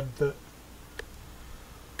God that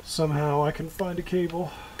somehow I can find a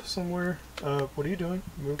cable somewhere. What are you doing?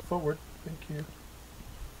 Move forward. Thank you.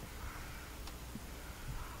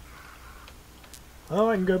 Oh,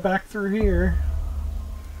 I can go back through here.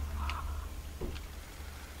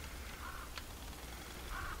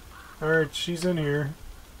 Alright, she's in here.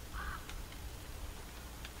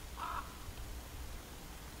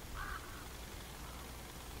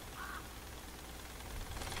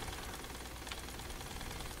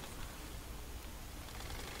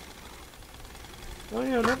 Oh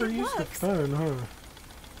yeah, I never used the phone, huh?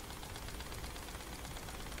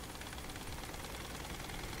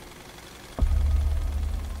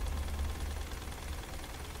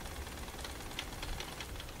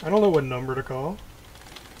 I don't know what number to call.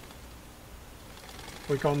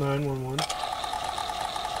 We call 911.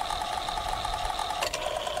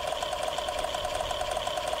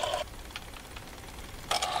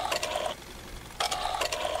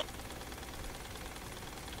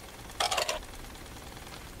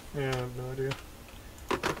 Yeah, I have no idea.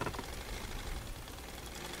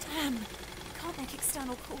 Damn! Can't make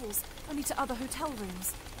external calls, only to other hotel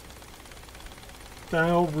rooms.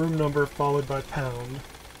 Dial room number followed by pound.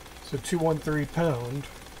 So 213 pound.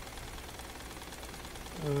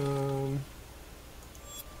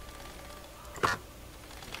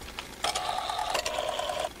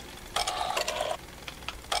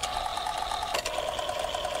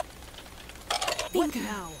 What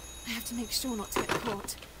now? I have to make sure not to get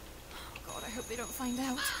caught. Oh God, I hope they don't find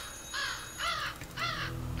out.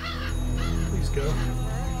 Please go.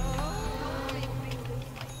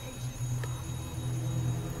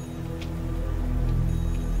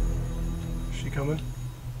 Is she coming?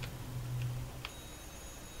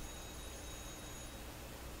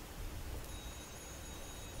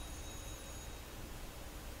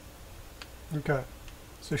 Okay.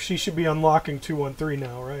 So she should be unlocking 213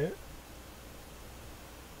 now, right?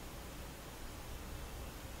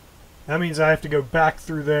 That means I have to go back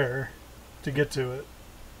through there to get to it.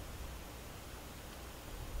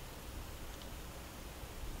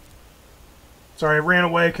 Sorry, I ran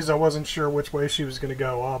away because I wasn't sure which way she was going to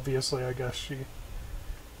go. Obviously, I guess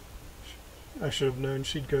I should have known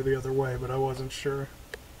she'd go the other way, but I wasn't sure.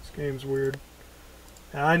 This game's weird.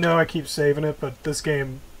 And I know I keep saving it, but this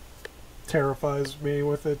game terrifies me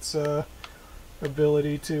with its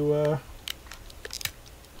ability to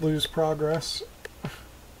lose progress.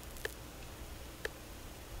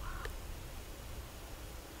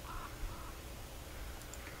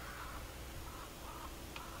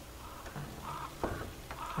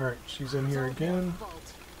 Alright, she's in here again.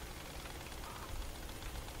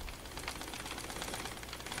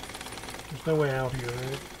 There's no way out here,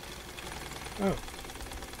 right? Oh.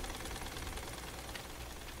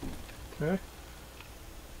 Okay.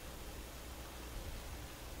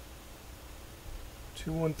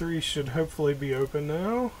 213 should hopefully be open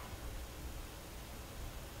now.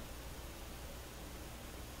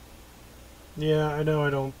 Yeah, I know I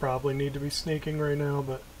don't probably need to be sneaking right now,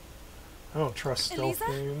 but I don't trust stealth Elisa?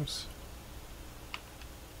 games.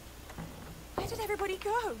 Where did everybody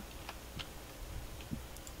go?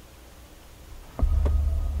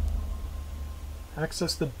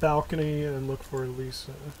 Access the balcony and look for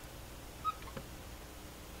Elisa.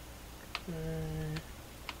 Okay.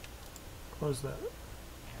 Close that.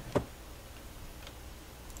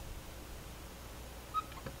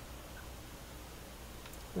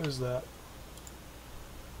 What is that?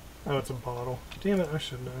 Oh, it's a bottle. Damn it, I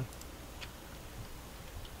should know.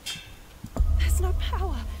 There's no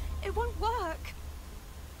power. It won't work.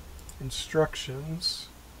 Instructions.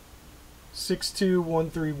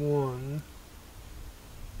 62131.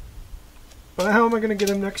 But how am I going to get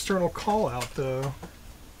an external call out, though?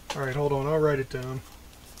 Alright, hold on. I'll write it down.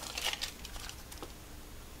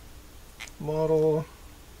 Model.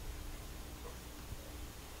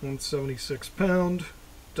 176 pound.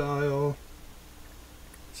 Dial.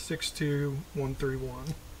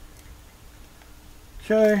 62131.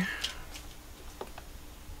 Okay.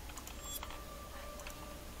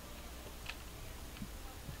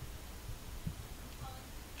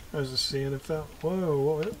 I was just seeing if that... Whoa,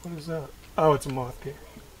 what is that? Oh, it's a moth key.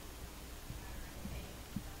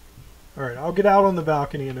 Alright, I'll get out on the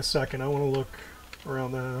balcony in a second. I want to look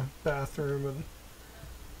around the bathroom and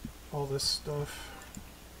all this stuff.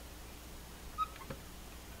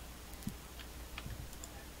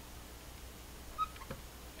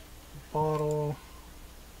 Bottle.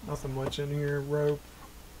 Nothing much in here. Rope.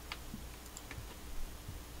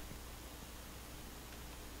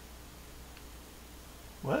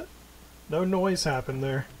 What? No noise happened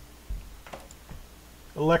there.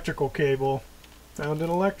 Electrical cable. Found an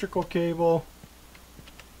electrical cable.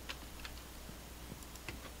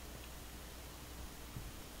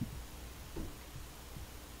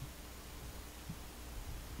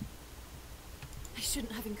 I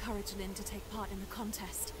shouldn't have encouraged Lynn to take part in the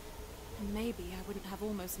contest. And maybe I wouldn't have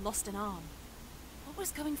almost lost an arm. What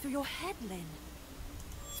was going through your head, Lynn?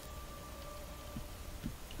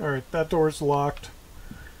 Alright, that door's locked.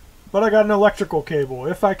 But I got an electrical cable.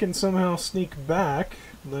 If I can somehow sneak back,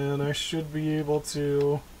 then I should be able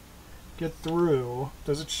to get through.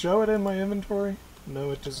 Does it show it in my inventory?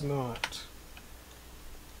 No, it does not.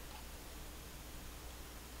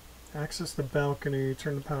 Access the balcony,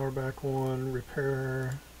 turn the power back on,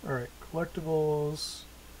 repair. Alright, collectibles.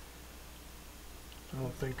 I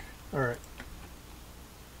don't think. Alright.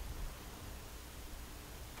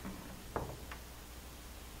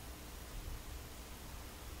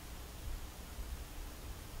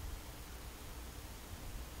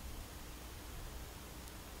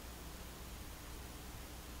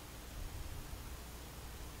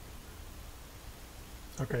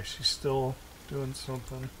 Okay, she's still doing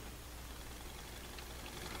something.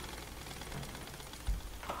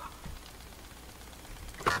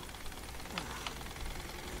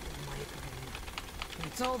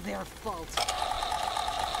 It's all their fault.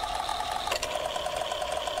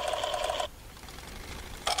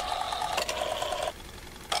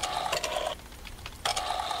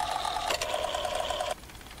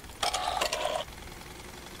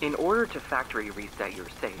 In order to factory reset your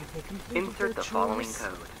safe, insert the following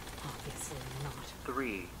code. Obviously not.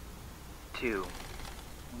 3, 2,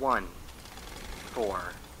 1,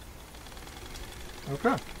 4.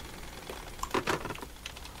 Okay.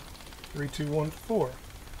 3214.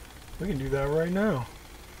 We can do that right now.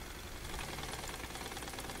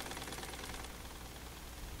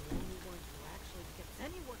 The only one who actually gets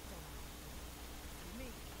any work done is me.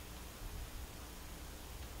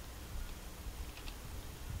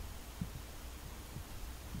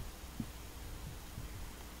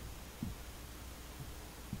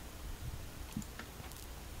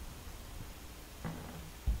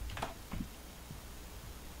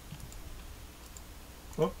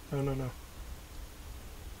 Oh, no.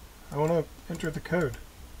 I want to enter the code.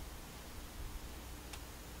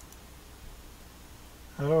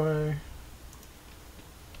 How do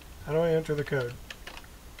I enter the code?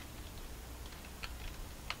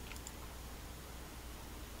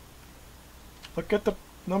 Look at the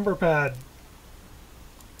number pad.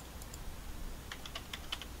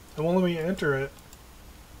 It won't let me enter it.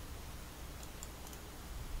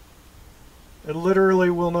 It literally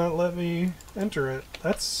will not let me enter it.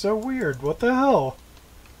 That's so weird. What the hell?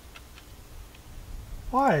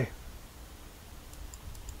 Why?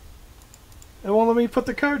 It won't let me put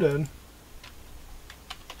the code in.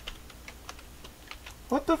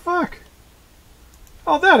 What the fuck?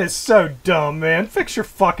 Oh, that is so dumb, man. Fix your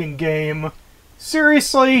fucking game.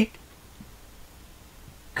 Seriously?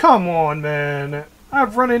 Come on, man.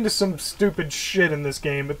 I've run into some stupid shit in this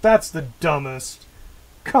game, but that's the dumbest.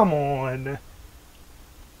 Come on.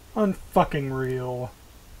 Unfucking real.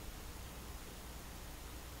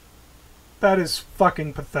 That is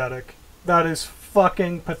fucking pathetic. That is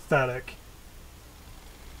fucking pathetic.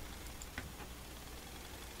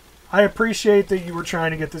 I appreciate that you were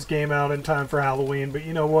trying to get this game out in time for Halloween, but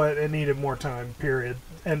you know what? It needed more time, period.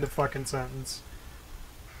 End of fucking sentence.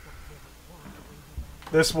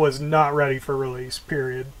 This was not ready for release,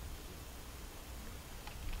 period.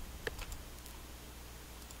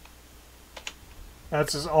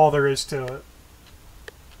 That's just all there is to it.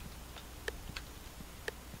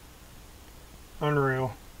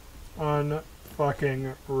 Unreal.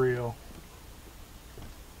 Unfucking real.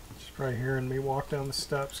 Just right hearing me walk down the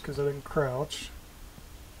steps because I didn't crouch.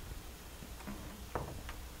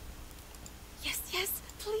 Yes, yes,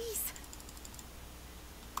 please.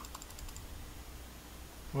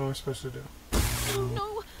 What am I supposed to do? Oh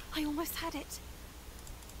no, I almost had it.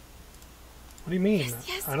 What do you mean? Yes,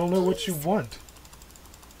 yes, I don't know what you please. want.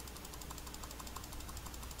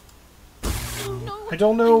 Oh no. I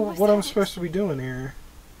don't know almost what had I'm it. supposed to be doing here.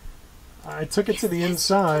 I took it to the Yes,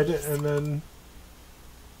 inside please. and then...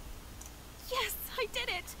 Yes, I did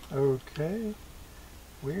it. Okay.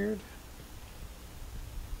 Weird.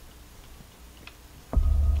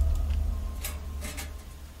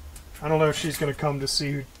 I don't know if she's going to come to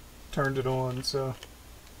see who turned it on, so...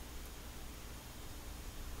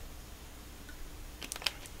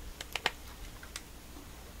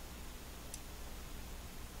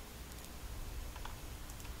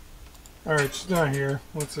 Alright, she's not here.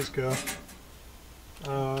 Let's just go.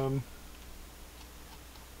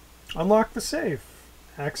 Unlock the safe.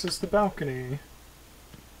 Access the balcony.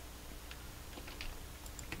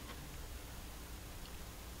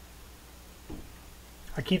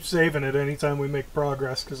 I keep saving it anytime we make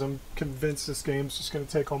progress because I'm convinced this game's just going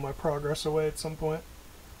to take all my progress away at some point.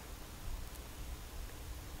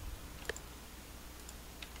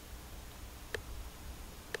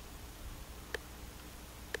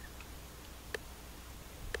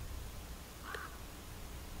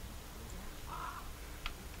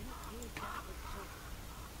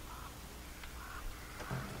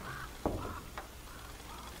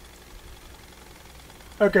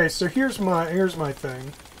 Okay, so here's my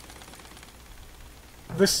thing.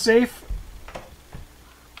 The safe,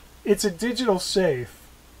 it's a digital safe,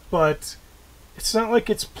 but it's not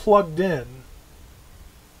like it's plugged in.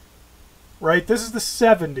 Right? This is the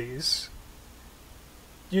 70s.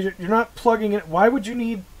 You're not plugging it. Why would you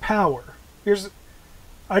need power?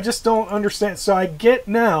 I just don't understand. So I get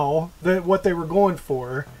now that what they were going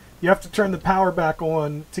for. You have to turn the power back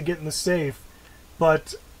on to get in the safe,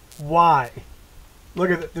 but why? Look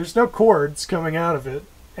at it. There's no cords coming out of it.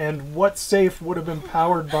 And what safe would have been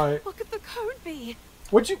powered by... What could the code be?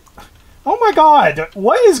 What'd you... Oh my god!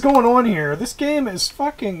 What is going on here? This game is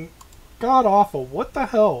fucking god-awful. What the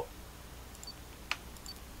hell?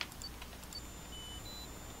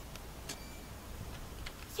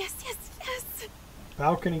 Yes, yes, yes.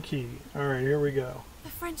 Balcony key. Alright, here we go. The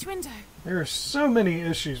French window. There are so many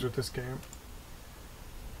issues with this game.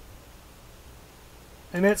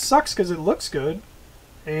 And it sucks because it looks good.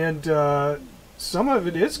 And some of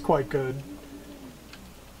it is quite good.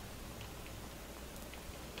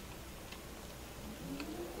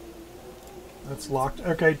 That's locked.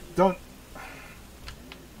 Okay, don't...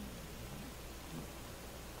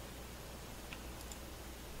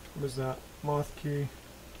 What is that? Moth key.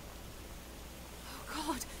 Oh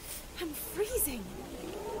god, I'm freezing.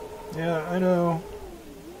 Yeah, I know.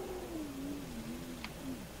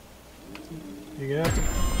 You're gonna have to...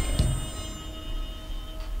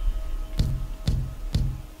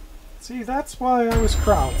 See, that's why I was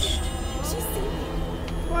crouched. She's seen me.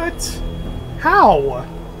 What? How?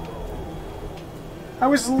 I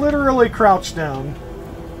was literally crouched down.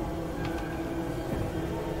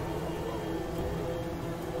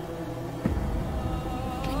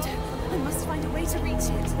 Window. I must find a way to reach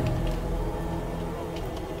it.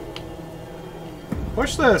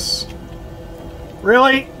 Push this.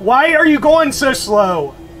 Really? Why are you going so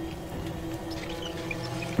slow?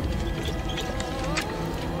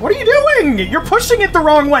 What are you doing? You're pushing it the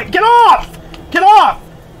wrong way. Get off! Get off!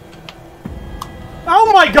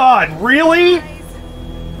 Oh my god, really?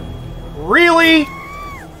 Really?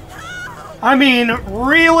 I mean,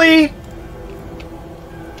 really?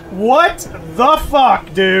 What the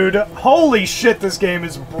fuck, dude? Holy shit, this game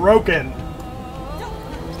is broken.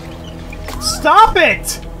 Stop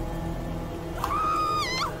it!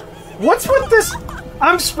 What's with this?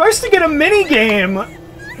 I'm supposed to get a mini game.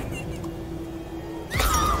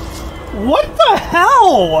 What the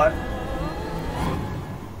hell?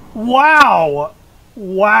 Wow.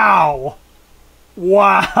 Wow.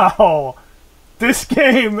 Wow. This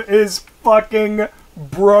game is fucking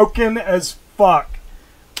broken as fuck.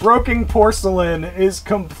 Broken Porcelain is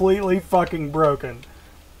completely fucking broken.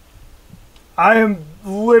 I am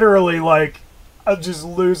literally like, I'm just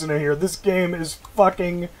losing it here. This game is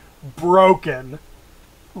fucking broken.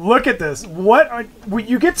 Look at this. What are,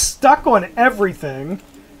 you get stuck on everything.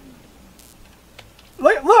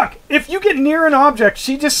 Look, if you get near an object,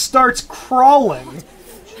 she just starts crawling.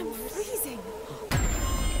 I'm freezing.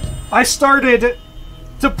 I started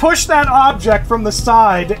to push that object from the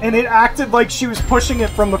side, and it acted like she was pushing it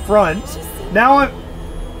from the front. Now I'm...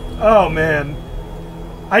 Oh, man.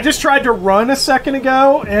 I just tried to run a second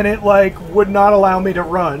ago, and it, like, would not allow me to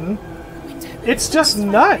run. It's just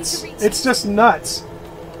nuts. It's just nuts.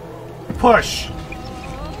 Push.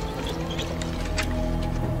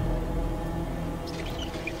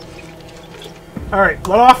 Alright,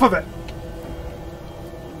 let off of it.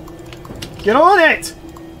 Get on it!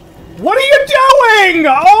 What are you doing?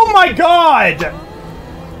 Oh my god!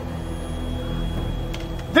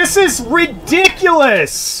 This is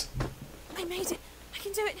ridiculous! I made it. I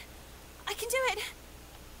can do it. I can do it.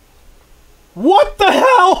 What the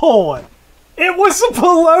hell? It was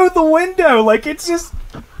below the window, like it's just...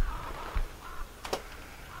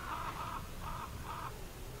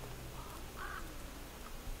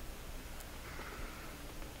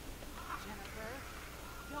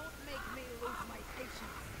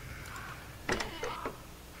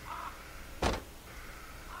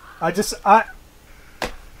 I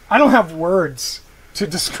don't have words to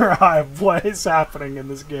describe what is happening in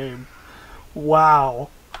this game. Wow.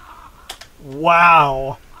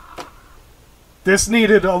 Wow. This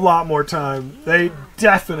needed a lot more time. They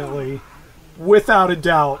definitely, without a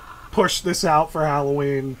doubt, pushed this out for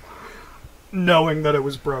Halloween knowing that it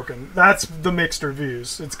was broken. That's the mixed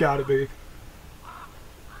reviews. It's gotta be.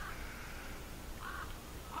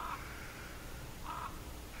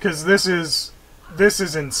 Because this is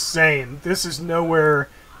insane. This is nowhere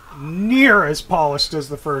near as polished as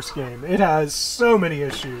the first game. It has so many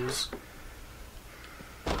issues.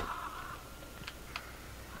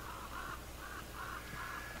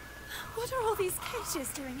 What are all these cages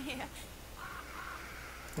doing here?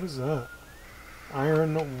 What is that?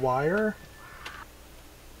 Iron wire?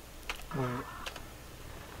 Wait.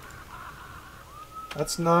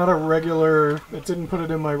 That's not a regular... It didn't put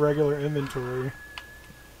it in my regular inventory.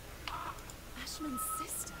 Ashman's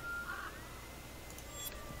sister.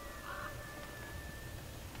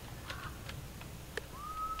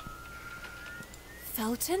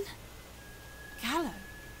 Felton? Gallo?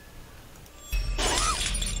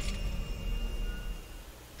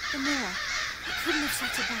 The mirror. It couldn't have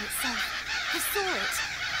shattered by itself. I saw it.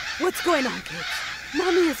 What's going on, kids?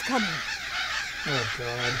 Mommy is coming. Oh,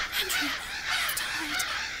 God. Andrea, I have to hide.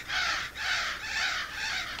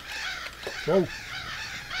 Go.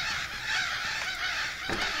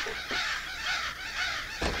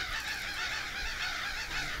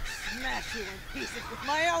 Smash you in pieces with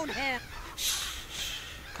my own hand. Shh.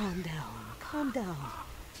 Calm down. Calm down.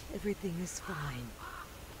 Everything is fine.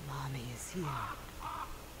 Mommy is here.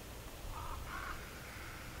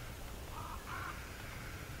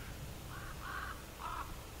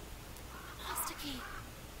 Master key.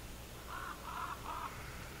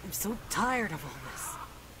 I'm so tired of all this.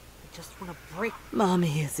 I just want to break.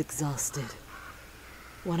 Mommy is exhausted.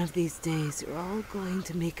 One of these days, you're all going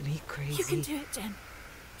to make me crazy. You can do it, Jen.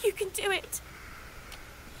 You can do it.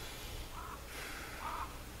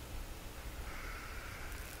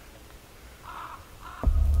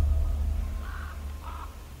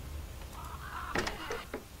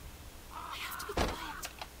 I have to be quiet.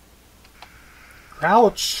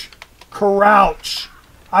 Crouch. Crouch.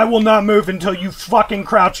 I will not move until you fucking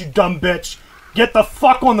crouch, you dumb bitch. Get the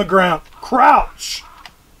fuck on the ground. Crouch.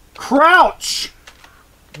 Crouch.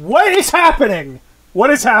 What is happening? What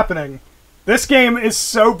is happening? This game is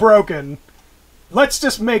so broken. Let's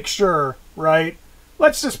just make sure, right?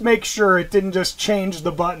 Let's just make sure it didn't just change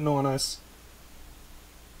the button on us.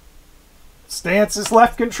 Stance is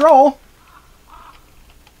left control.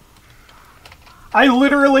 I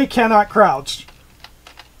literally cannot crouch.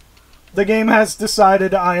 The game has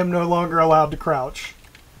decided I am no longer allowed to crouch.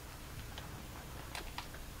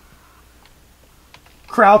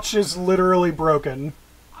 Crouch is literally broken.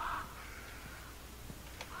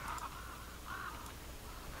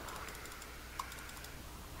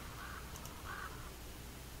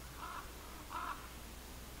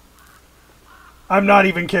 I'm not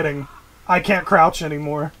even kidding. I can't crouch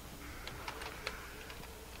anymore.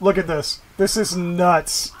 Look at this. This is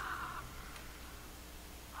nuts.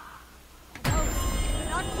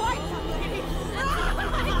 Not quite, young lady.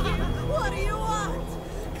 What do you want?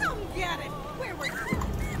 Come get it. Where were you?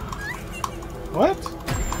 What?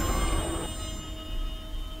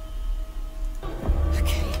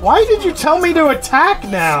 Why did you tell me to attack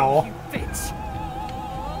now?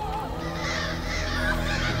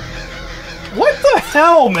 What the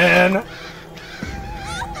hell, man?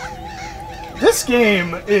 This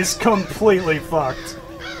game is completely fucked.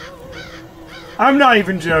 I'm not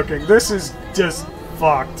even joking. This is just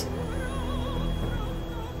fucked.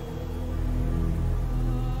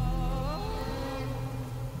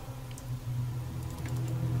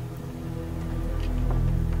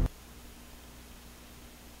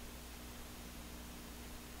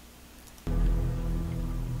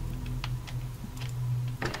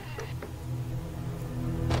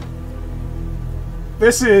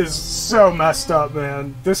 This is so messed up,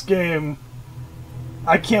 man. This game,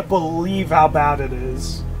 I can't believe how bad it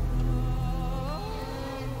is.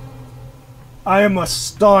 I am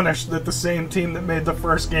astonished that the same team that made the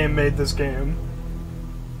first game made this game.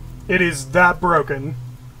 It is that broken.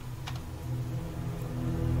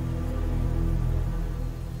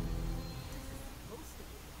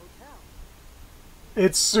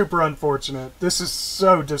 It's super unfortunate. This is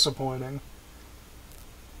so disappointing.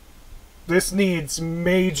 This needs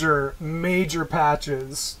major, major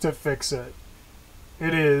patches to fix it.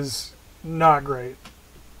 It is not great.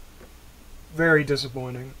 Very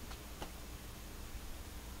disappointing.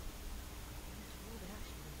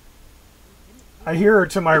 I hear her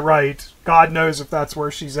to my right. God knows if that's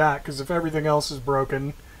where she's at, because if everything else is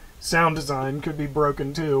broken, sound design could be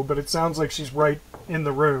broken too, but it sounds like she's right in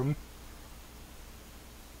the room.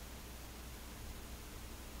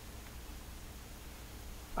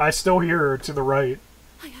 I still hear her to the right.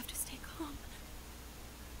 I have to stay calm.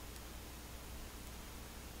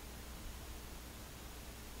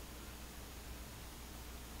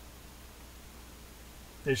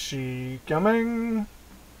 Is she coming?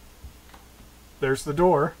 There's the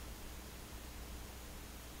door.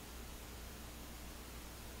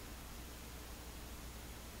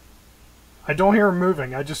 I don't hear her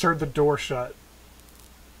moving. I just heard the door shut.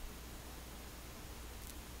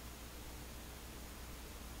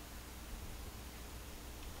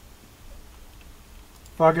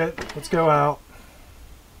 Fuck it. Let's go out.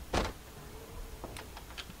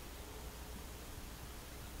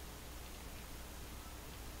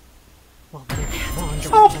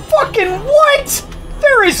 Oh, fucking what?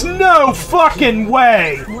 There is no fucking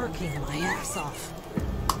way. Working my ass off.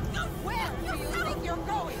 Where do you think you're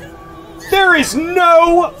going? There is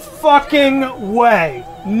no fucking way.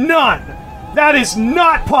 None. That is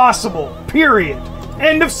not possible. Period.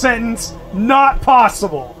 End of sentence. Not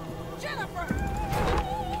possible.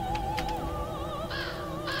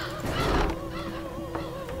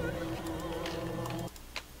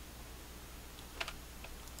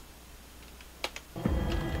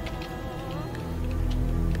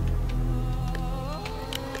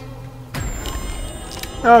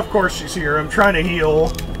 Of course she's here. I'm trying to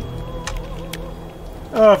heal.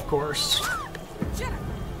 Of course.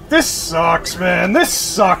 This sucks, man. This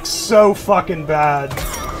sucks so fucking bad.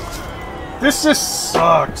 This just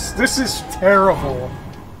sucks. This is terrible.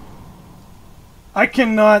 I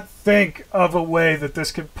cannot think of a way that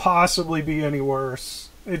this could possibly be any worse.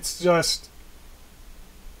 It's just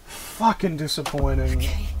fucking disappointing.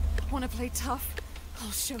 Okay, wanna play tough?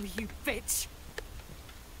 I'll show you, bitch.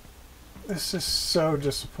 This is so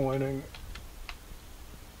disappointing.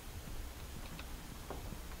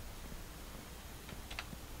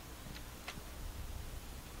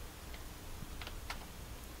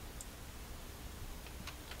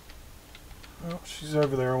 Oh, she's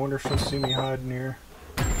over there. I wonder if she'll see me hiding here.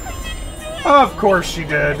 Of course she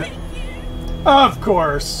did. Of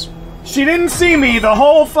course. She didn't see me the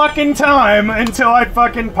whole fucking time until I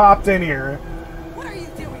fucking popped in here. What are you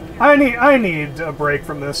doing here? I need a break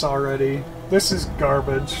from this already. This is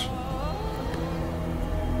garbage.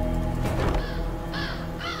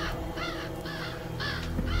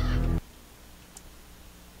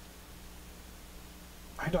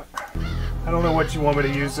 I don't know what you want me to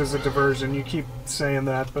use as a diversion. You keep saying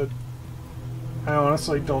that, but I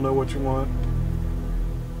honestly don't know what you want.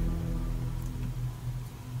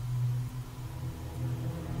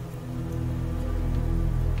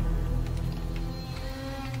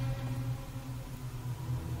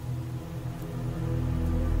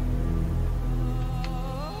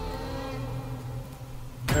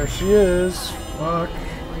 There she is. Fuck.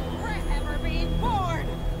 Regret ever being born.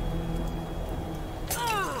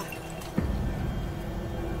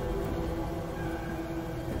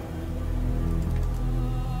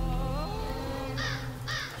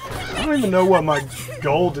 I don't even know what my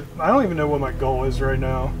goal. I don't even know what my goal is right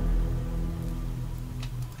now.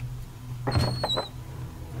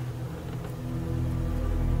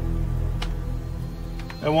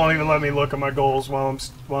 It won't even let me look at my goals while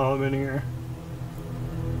I'm in here.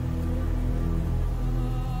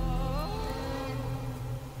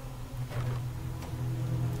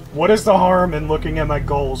 What is the harm in looking at my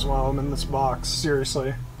goals while I'm in this box?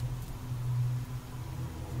 Seriously.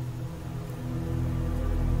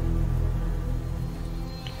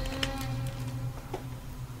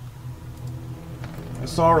 I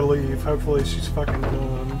saw her leave. Hopefully she's fucking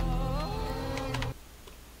done.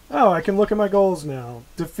 Oh, I can look at my goals now.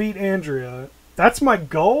 Defeat Andrea. That's my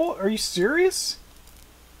goal? Are you serious?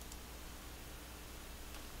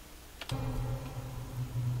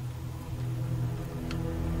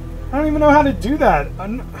 I don't even know how to do that.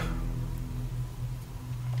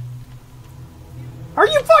 Are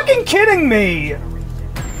you fucking kidding me?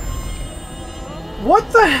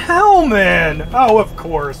 What the hell, man? Oh, of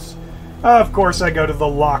course. Of course I go to the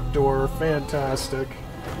locked door. Fantastic.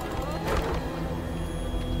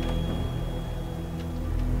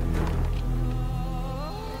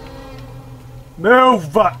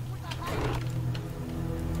 Move!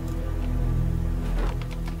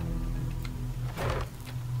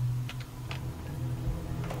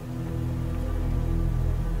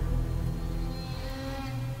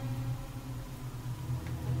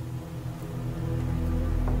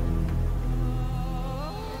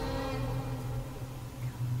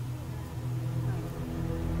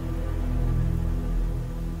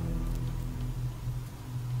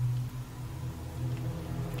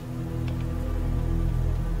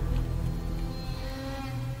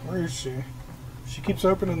 Where is she? She keeps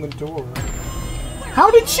opening the door.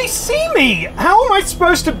 How did she see me? How am I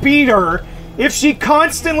supposed to beat her if she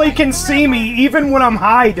constantly can see me even when I'm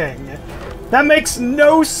hiding? That makes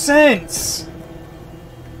no sense.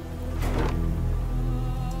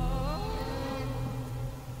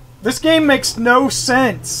 This game makes no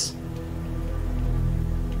sense.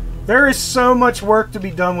 There is so much work to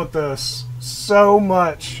be done with this. So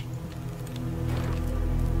much.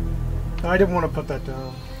 I didn't want to put that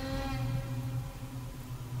down.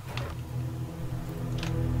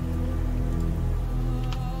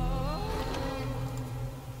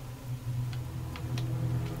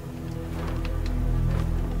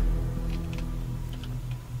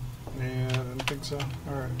 So,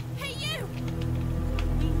 alright. Hey, you!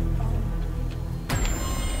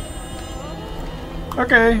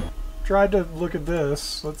 Okay. Tried to look at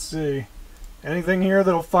this. Let's see. Anything here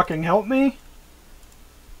that'll fucking help me?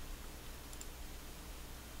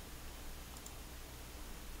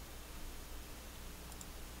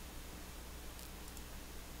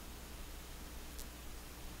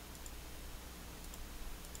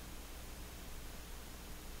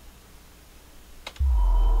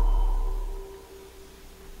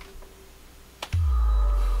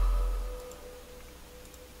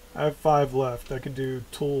 I have 5 left. I could do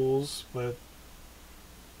tools, but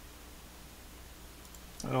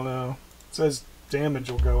I don't know. It says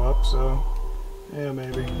damage will go up, so yeah,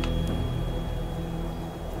 maybe.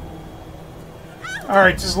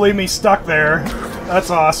 Alright, just leave me stuck there.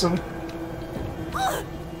 That's awesome.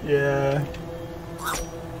 Yeah.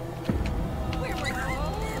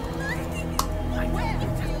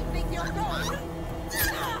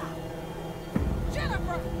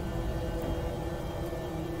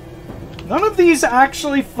 None of these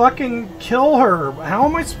actually fucking kill her. How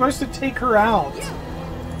am I supposed to take her out?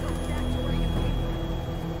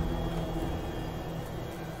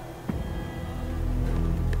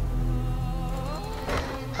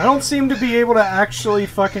 I don't seem to be able to actually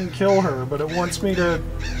fucking kill her, but it wants me to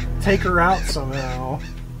take her out somehow.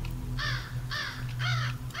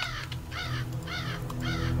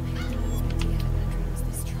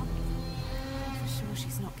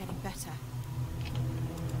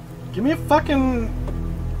 Give me a fucking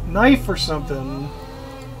knife or something.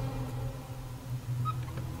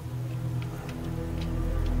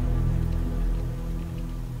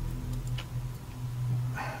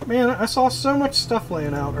 Man, I saw so much stuff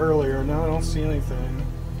laying out earlier, now I don't see anything.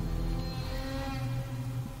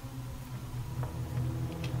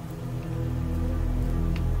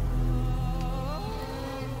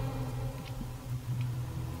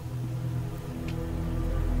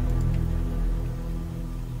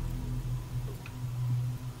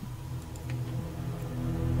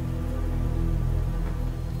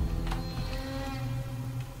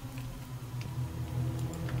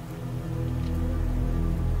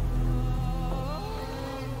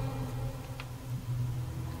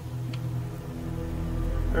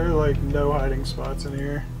 There are like no hiding spots in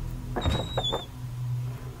here.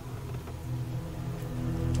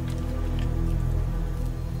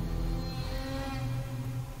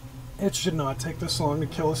 It should not take this long to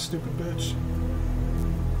kill a stupid bitch.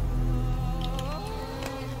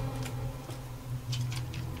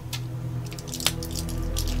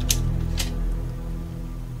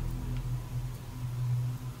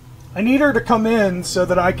 I need her to come in so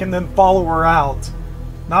that I can then follow her out.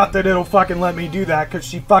 Not that it'll fucking let me do that, because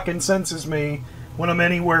she fucking senses me when I'm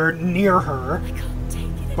anywhere near her.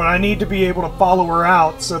 But I need to be able to follow her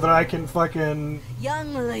out so that I can fucking...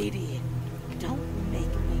 Young lady, don't make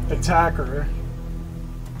me... attack her.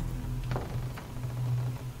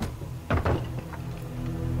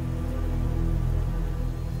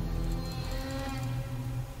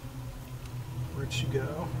 Where'd she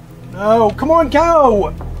go? No, come on,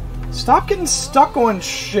 go! Stop getting stuck on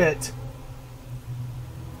shit.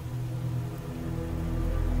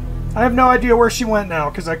 I have no idea where she went now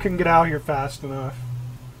because I couldn't get out here fast enough.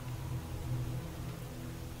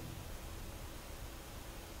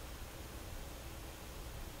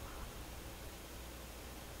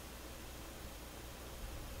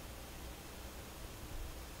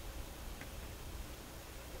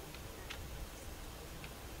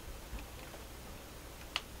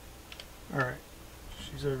 Alright.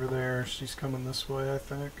 She's over there. She's coming this way, I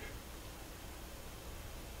think.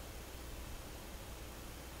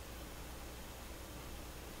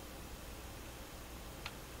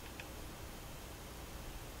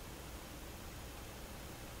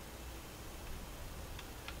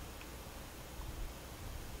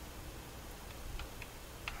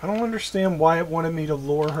 I don't understand why it wanted me to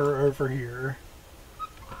lure her over here.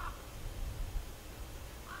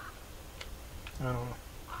 I don't know.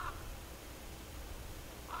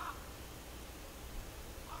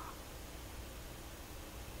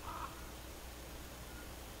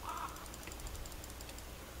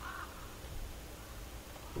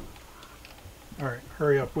 Alright,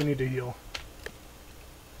 hurry up. We need to heal.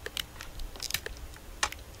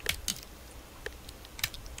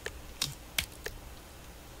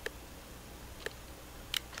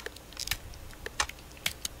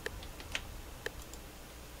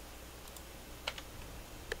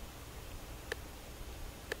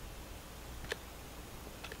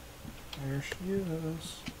 There she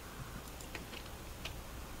is.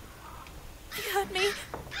 He hurt me.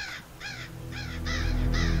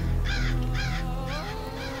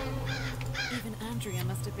 Even Andrea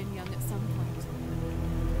must have been young at some point.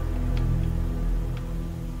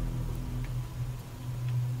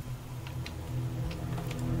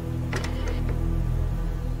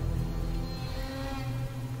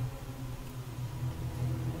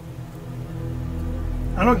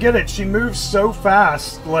 I don't get it. She moves so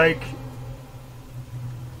fast. Like,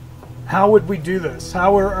 how would we do this?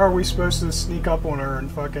 How are we supposed to sneak up on her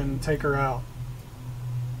and fucking take her out?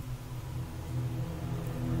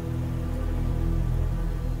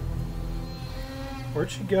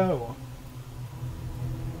 Where'd she go?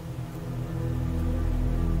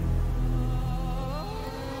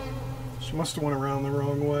 She must have went around the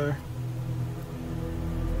wrong way.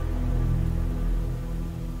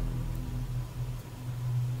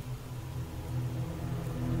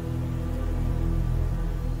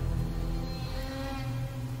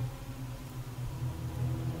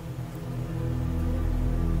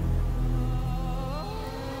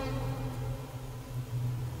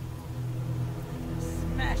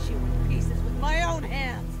 Smash you in pieces with my own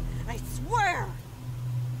hands. I swear.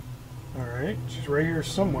 Alright, she's right here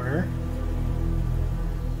somewhere.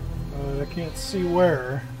 I can't see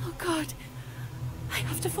where. Oh God, I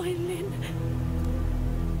have to find Lynn.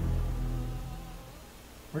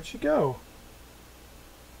 Where'd she go?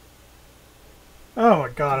 Oh my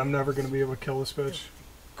God, I'm never gonna be able to kill this bitch.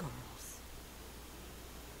 Girls.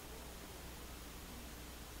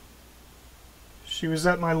 She was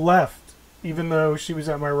at my left, even though she was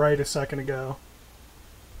at my right a second ago.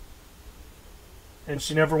 And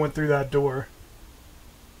she never went through that door.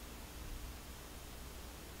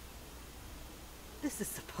 This is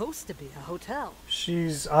supposed to be a hotel.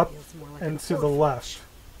 She's up Feels more like and an to the orphanage. left.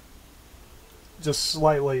 Just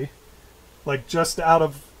slightly. Like just out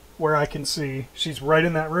of where I can see. She's right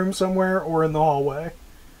in that room somewhere or in the hallway.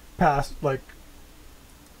 Past, like,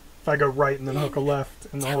 if I go right and then hook a left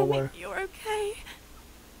in the Tell hallway. me you're okay.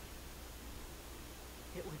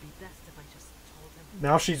 It would be best if I just told him.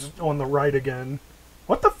 Now she's on the right again.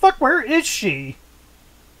 What the fuck? Where is she?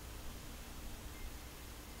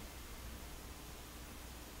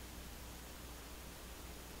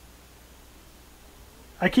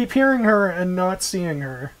 I keep hearing her and not seeing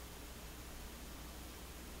her.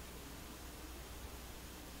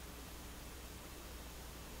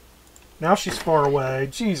 Now she's far away.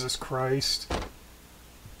 Jesus Christ.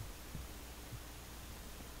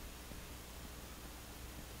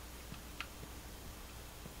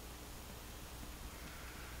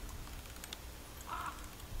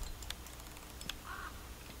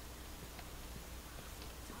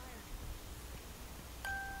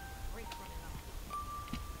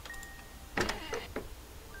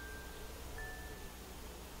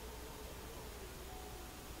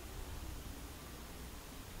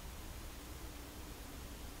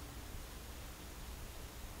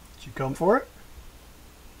 Did you come for it?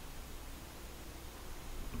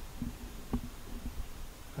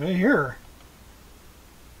 I didn't hear her.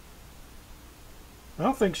 I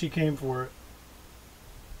don't think she came for it.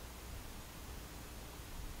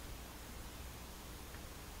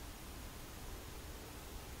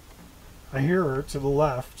 I hear her to the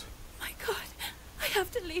left. My God, I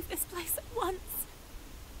have to leave this place at once.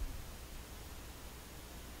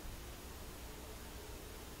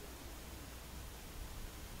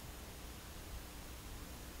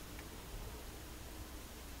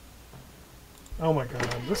 Oh my God,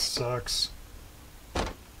 this sucks.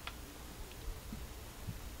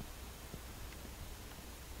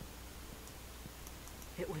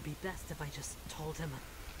 It would be best if I just told him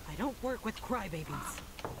I don't work with crybabies.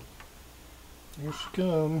 Here she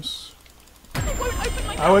comes. I won't open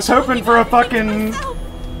my I was hoping for a fucking...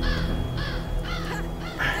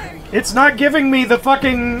 It's not giving me the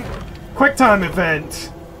fucking QuickTime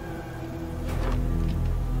event.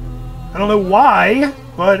 I don't know why,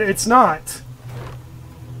 but it's not.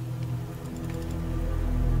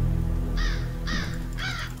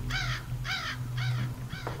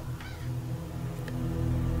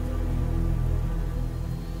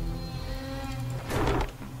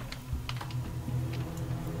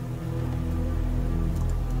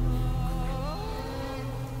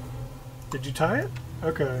 Did you tie it?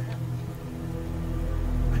 Okay.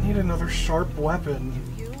 I need another sharp weapon.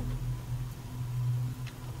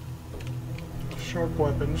 Sharp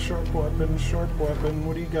weapon, sharp weapon, sharp weapon.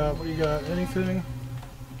 What do you got? What do you got? Anything?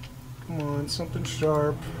 Come on, something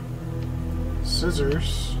sharp.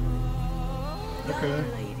 Scissors. Okay.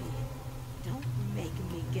 Young lady, don't make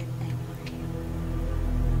me get angry.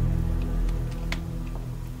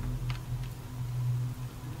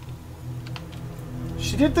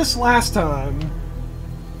 She did this last time.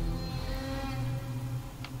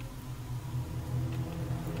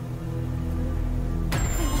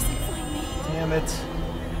 Damn it.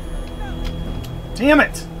 Damn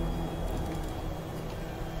it!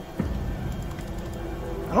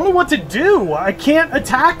 I don't know what to do. I can't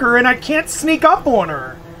attack her and I can't sneak up on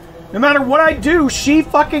her. No matter what I do, she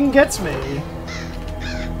fucking gets me.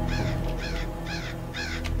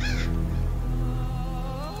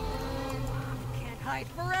 Can't hide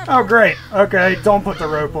forever. Oh, great. Okay, don't put the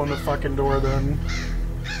rope on the fucking door then.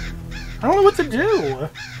 I don't know what to do.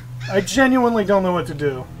 I genuinely don't know what to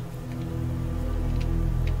do.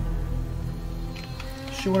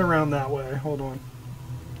 She went around that way. Hold on.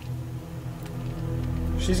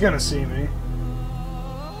 She's gonna see me.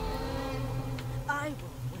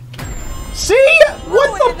 See?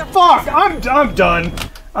 What the fuck? I'm done.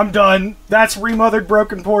 I'm done. That's Remothered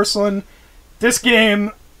Broken Porcelain. This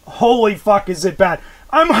game, holy fuck is it bad.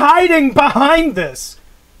 I'm hiding behind this.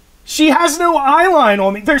 She has no eyeline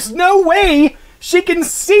on me. There's no way she can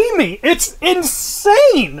see me. It's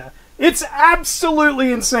insane. It's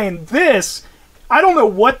absolutely insane. This, I don't know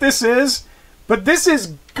what this is, but this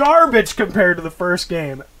is garbage compared to the first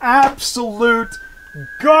game. Absolute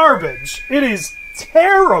garbage. It is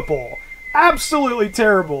terrible. Absolutely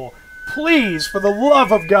terrible. Please, for the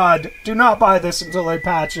love of God, do not buy this until they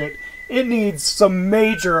patch it. It needs some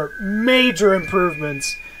major, major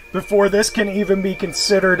improvements before this can even be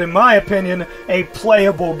considered, in my opinion, a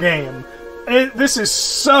playable game. This is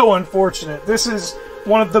so unfortunate. This is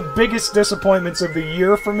one of the biggest disappointments of the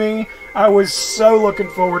year for me. I was so looking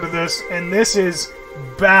forward to this, and this is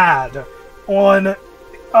bad on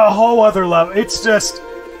a whole other level. It's just...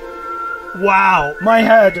 wow. My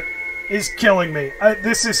head is killing me.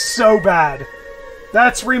 This is so bad.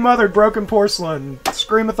 That's Remothered Broken Porcelain.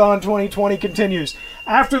 Screamathon 2020 continues.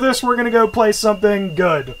 After this, we're going to go play something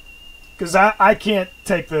good. Because I can't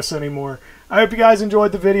take this anymore. I hope you guys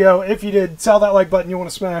enjoyed the video. If you did, tell that like button you want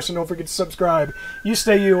to smash, and don't forget to subscribe. You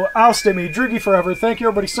stay you, I'll stay me. Droogie forever. Thank you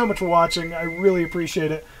everybody so much for watching. I really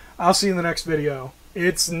appreciate it. I'll see you in the next video.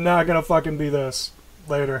 It's not going to fucking be this.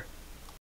 Later.